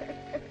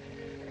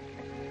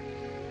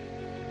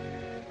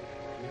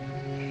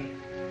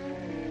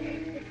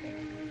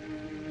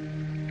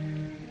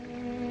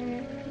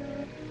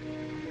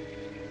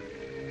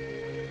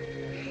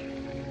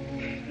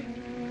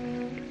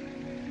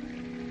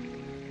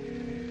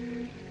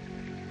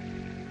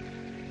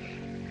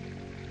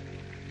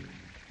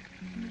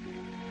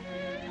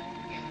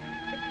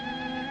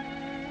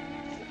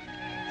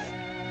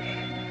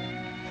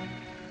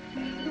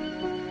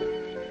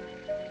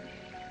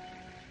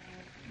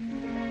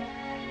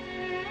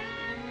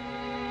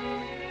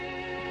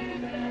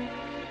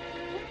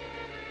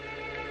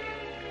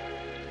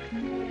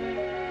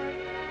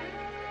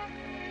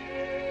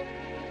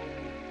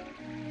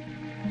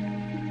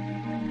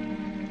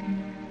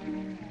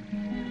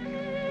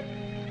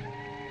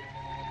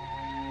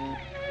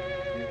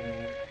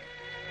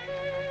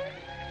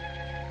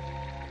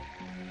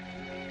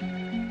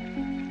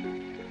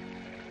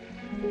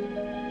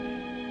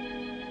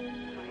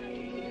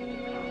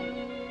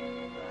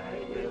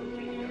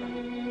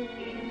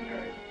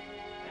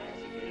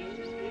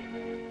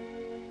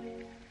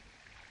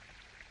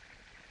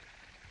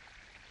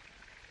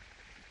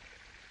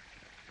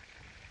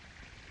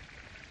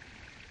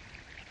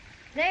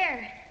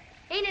 There.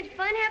 Ain't it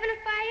fun having a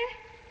fire?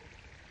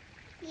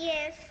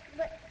 Yes,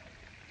 but...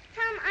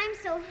 Tom, I'm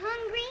so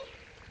hungry.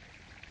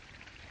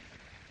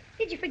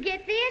 Did you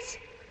forget this?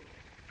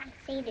 I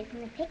saved it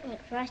from the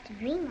picnic for us to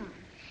dream on,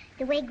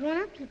 the way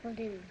grown-up people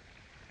do.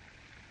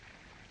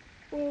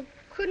 Well,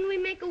 couldn't we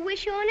make a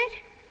wish on it?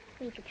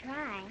 We could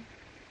try.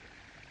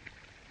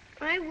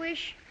 I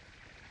wish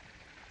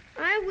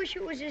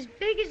it was as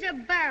big as a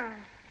barrel.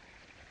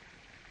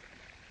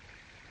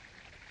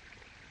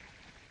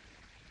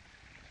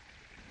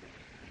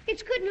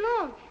 It's good and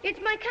long. It's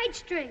my kite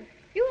string.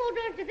 You hold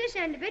on to this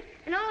end of it,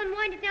 and I'll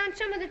unwind it down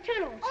some of the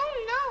tunnels.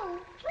 Oh, no.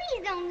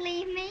 Please don't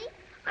leave me.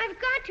 I've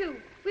got to.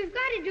 We've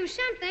got to do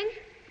something.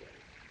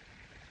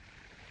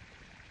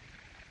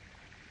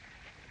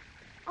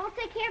 I'll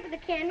take half of the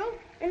candle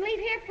and leave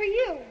half for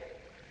you.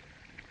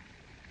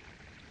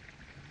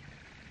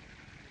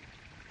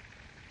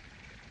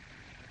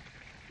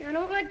 Now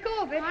don't let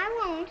go of it.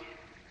 I won't.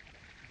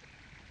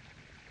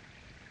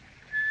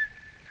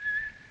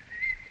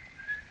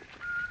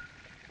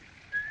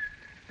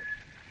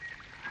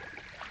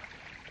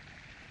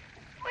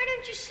 Why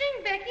don't you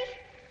sing, Becky?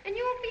 And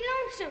you won't be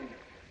lonesome.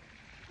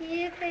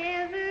 If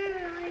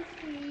ever I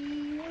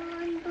see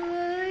on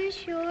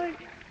bush or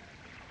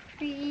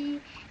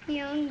tree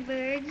young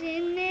birds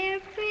in their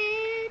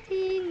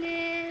pretty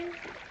nest,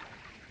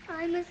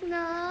 I must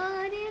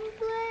nod in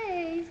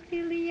place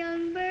till the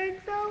young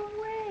birds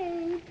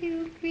away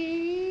to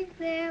greet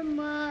their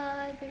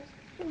mother's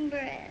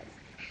breast.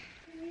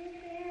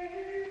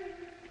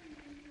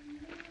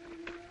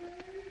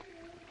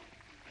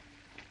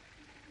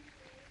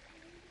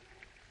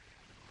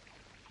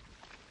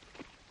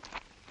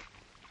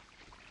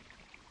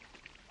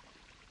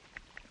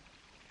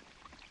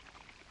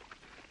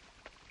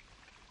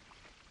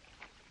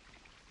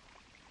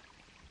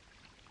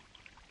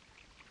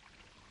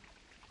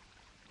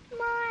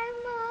 My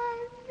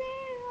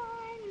mother,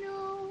 I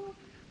know,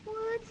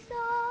 would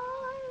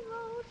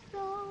sorrow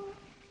so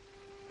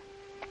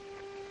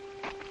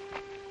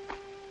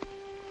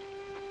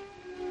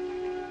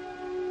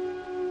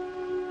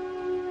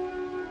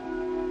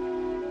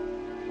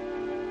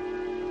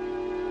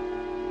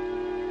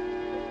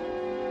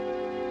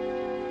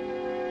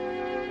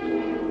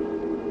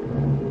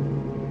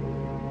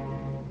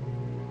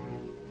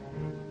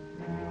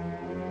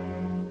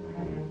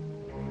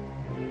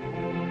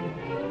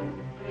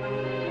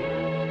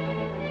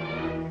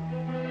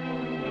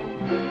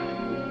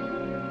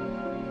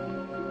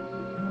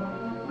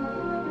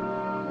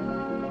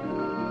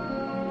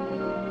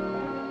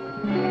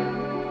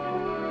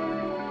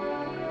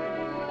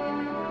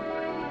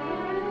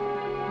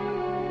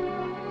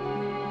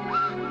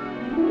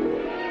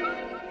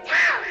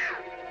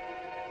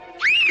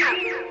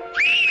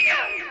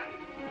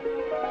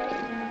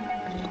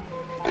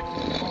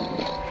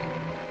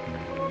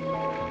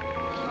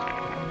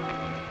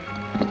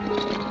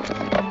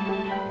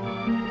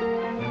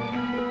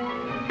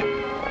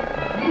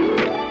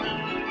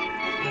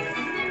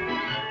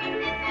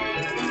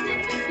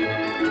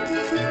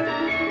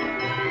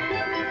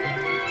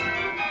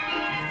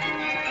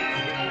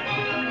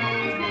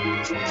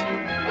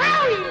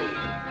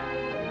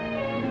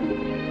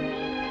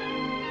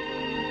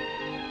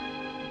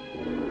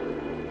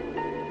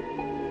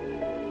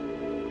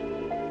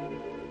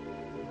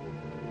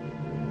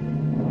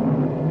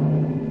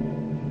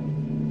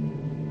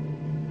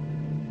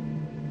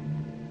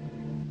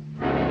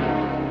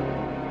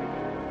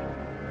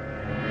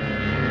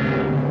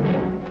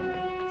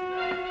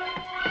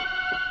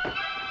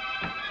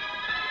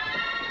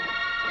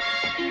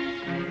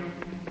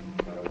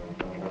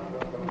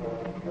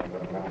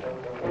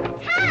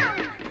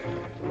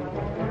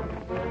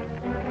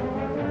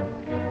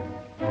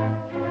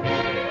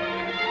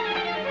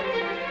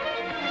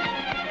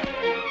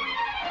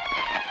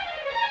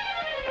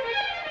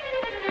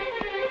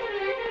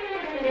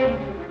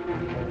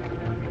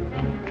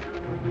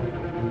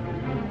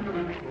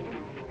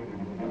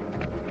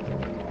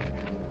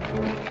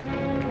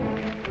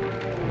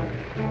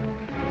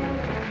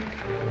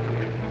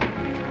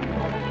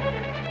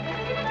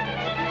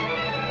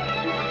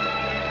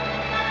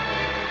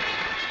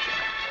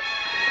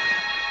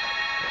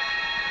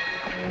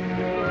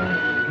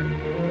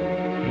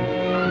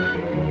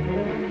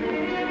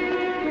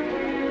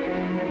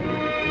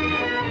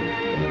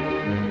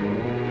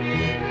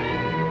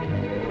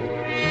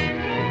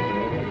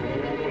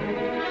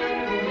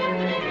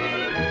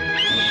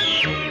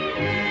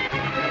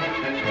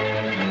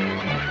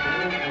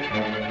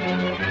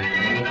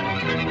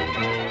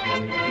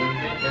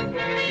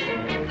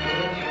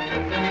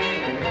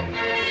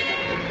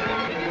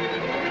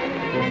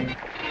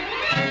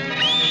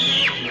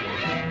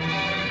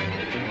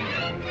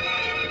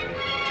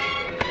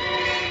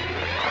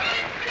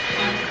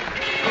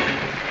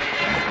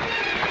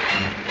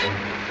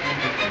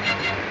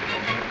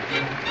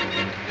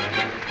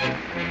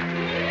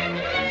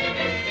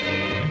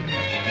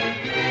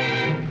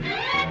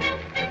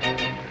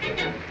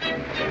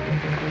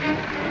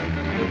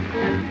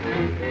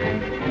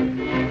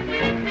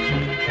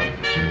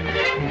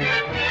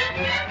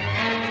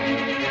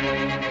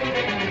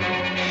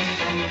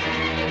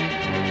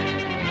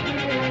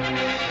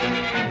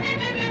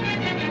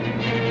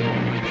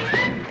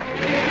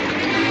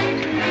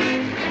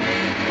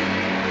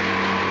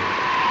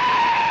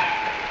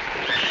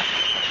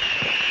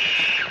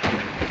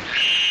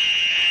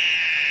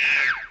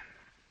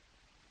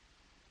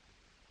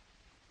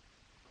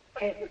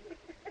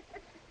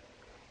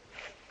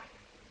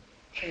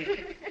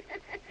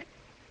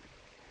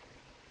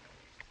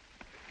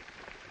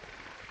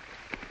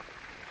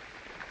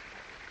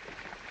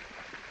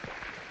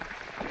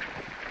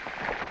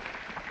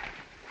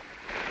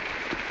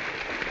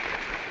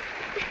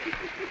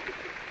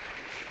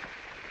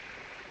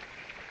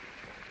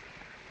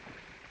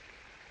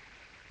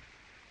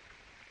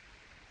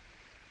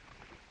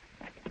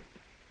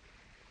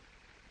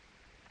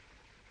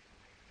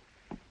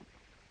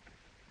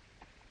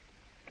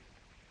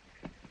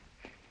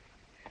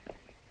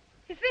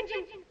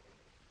attention.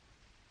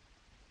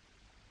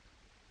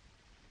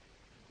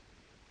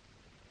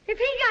 If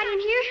he got in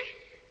here,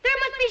 there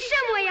must be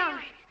some way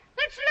out.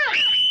 Let's look.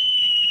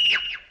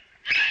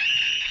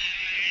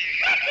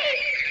 Becky!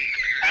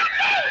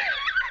 Becky!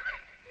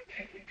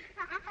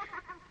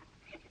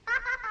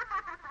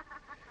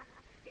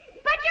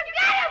 But you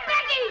got him,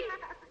 Becky!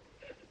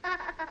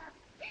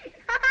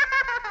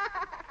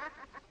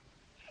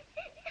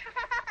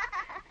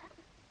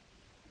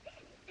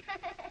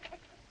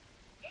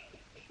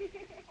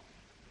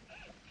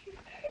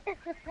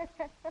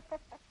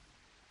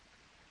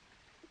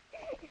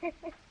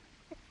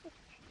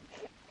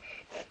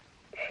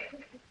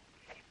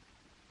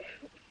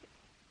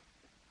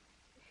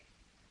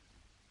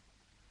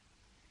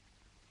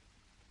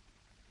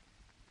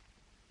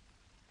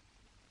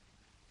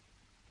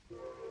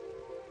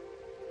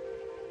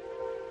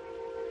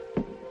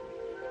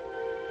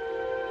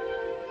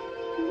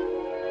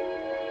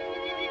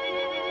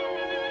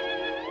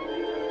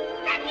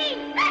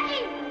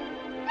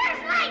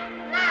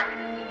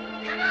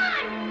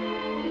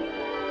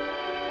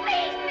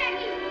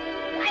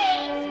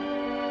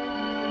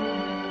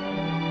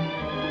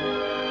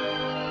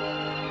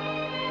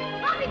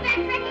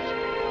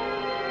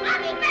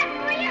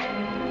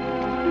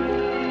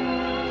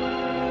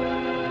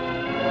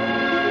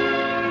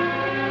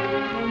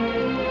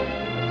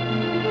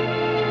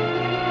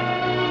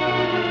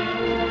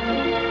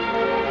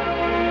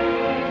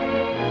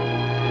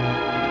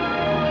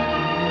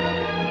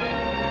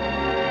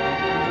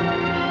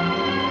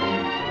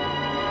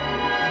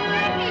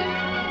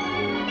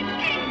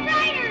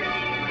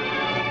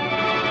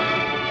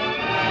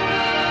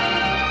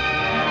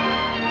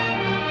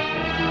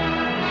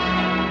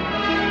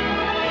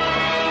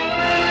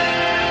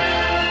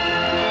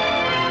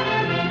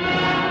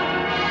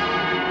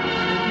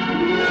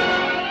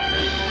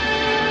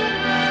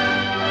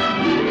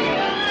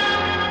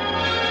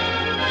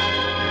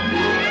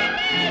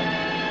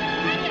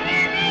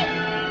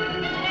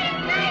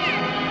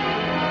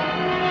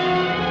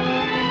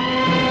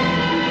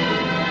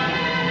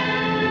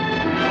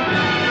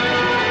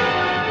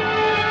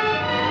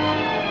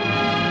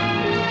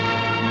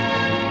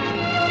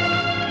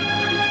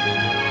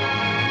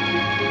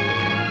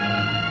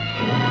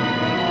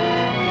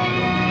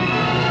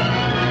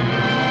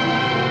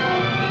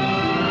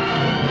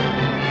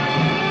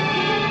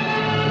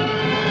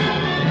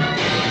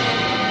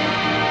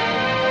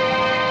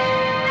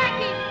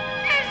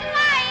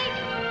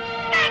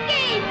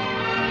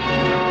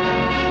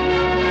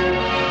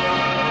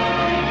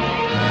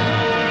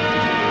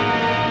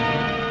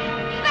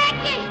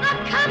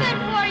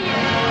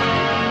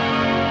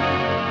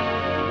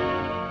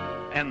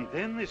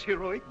 This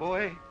heroic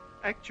boy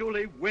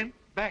actually went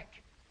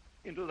back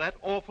into that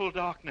awful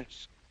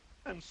darkness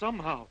and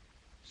somehow,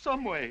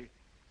 some way,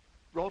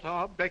 brought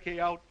our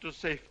Becky out to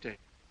safety.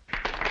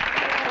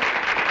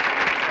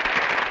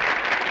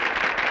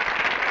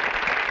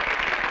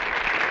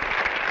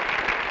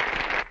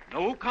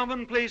 No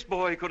commonplace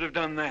boy could have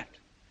done that.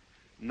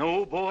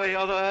 No boy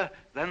other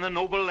than the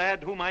noble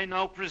lad whom I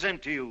now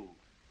present to you,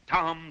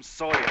 Tom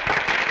Sawyer.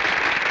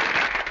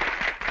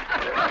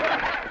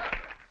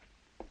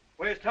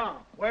 Where's Tom?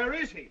 Where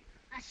is he?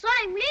 I saw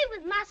him leave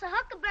with Master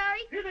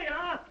Huckleberry. Here they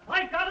are.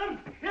 I got them.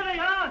 Here they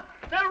are.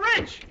 They're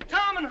rich.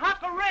 Tom and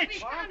Huck are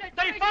rich.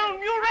 They found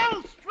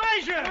Murrell's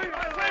treasure.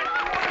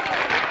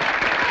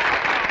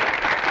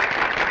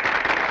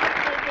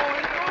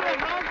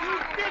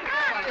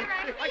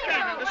 I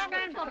can't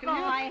understand.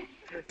 Boy.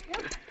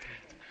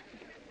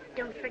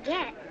 Don't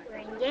forget, we're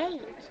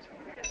engaged.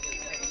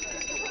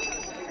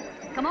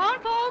 Come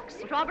on, folks.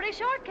 Strawberry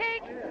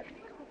shortcake.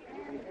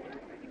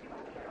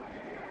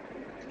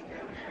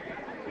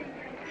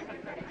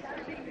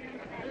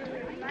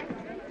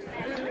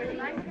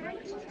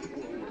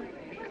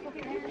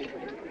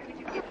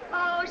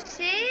 Oh,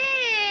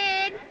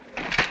 Sid!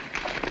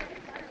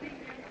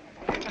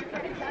 Aunt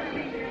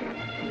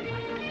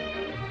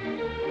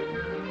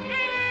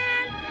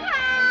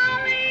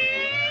Polly!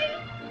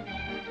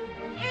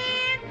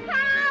 Aunt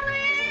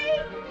Polly!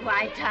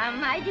 Why, Tom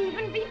might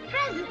even be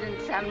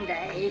president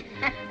someday.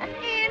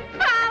 Aunt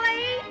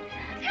Polly!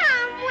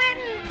 Tom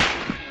Whitten!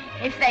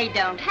 If they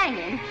don't hang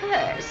him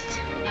first.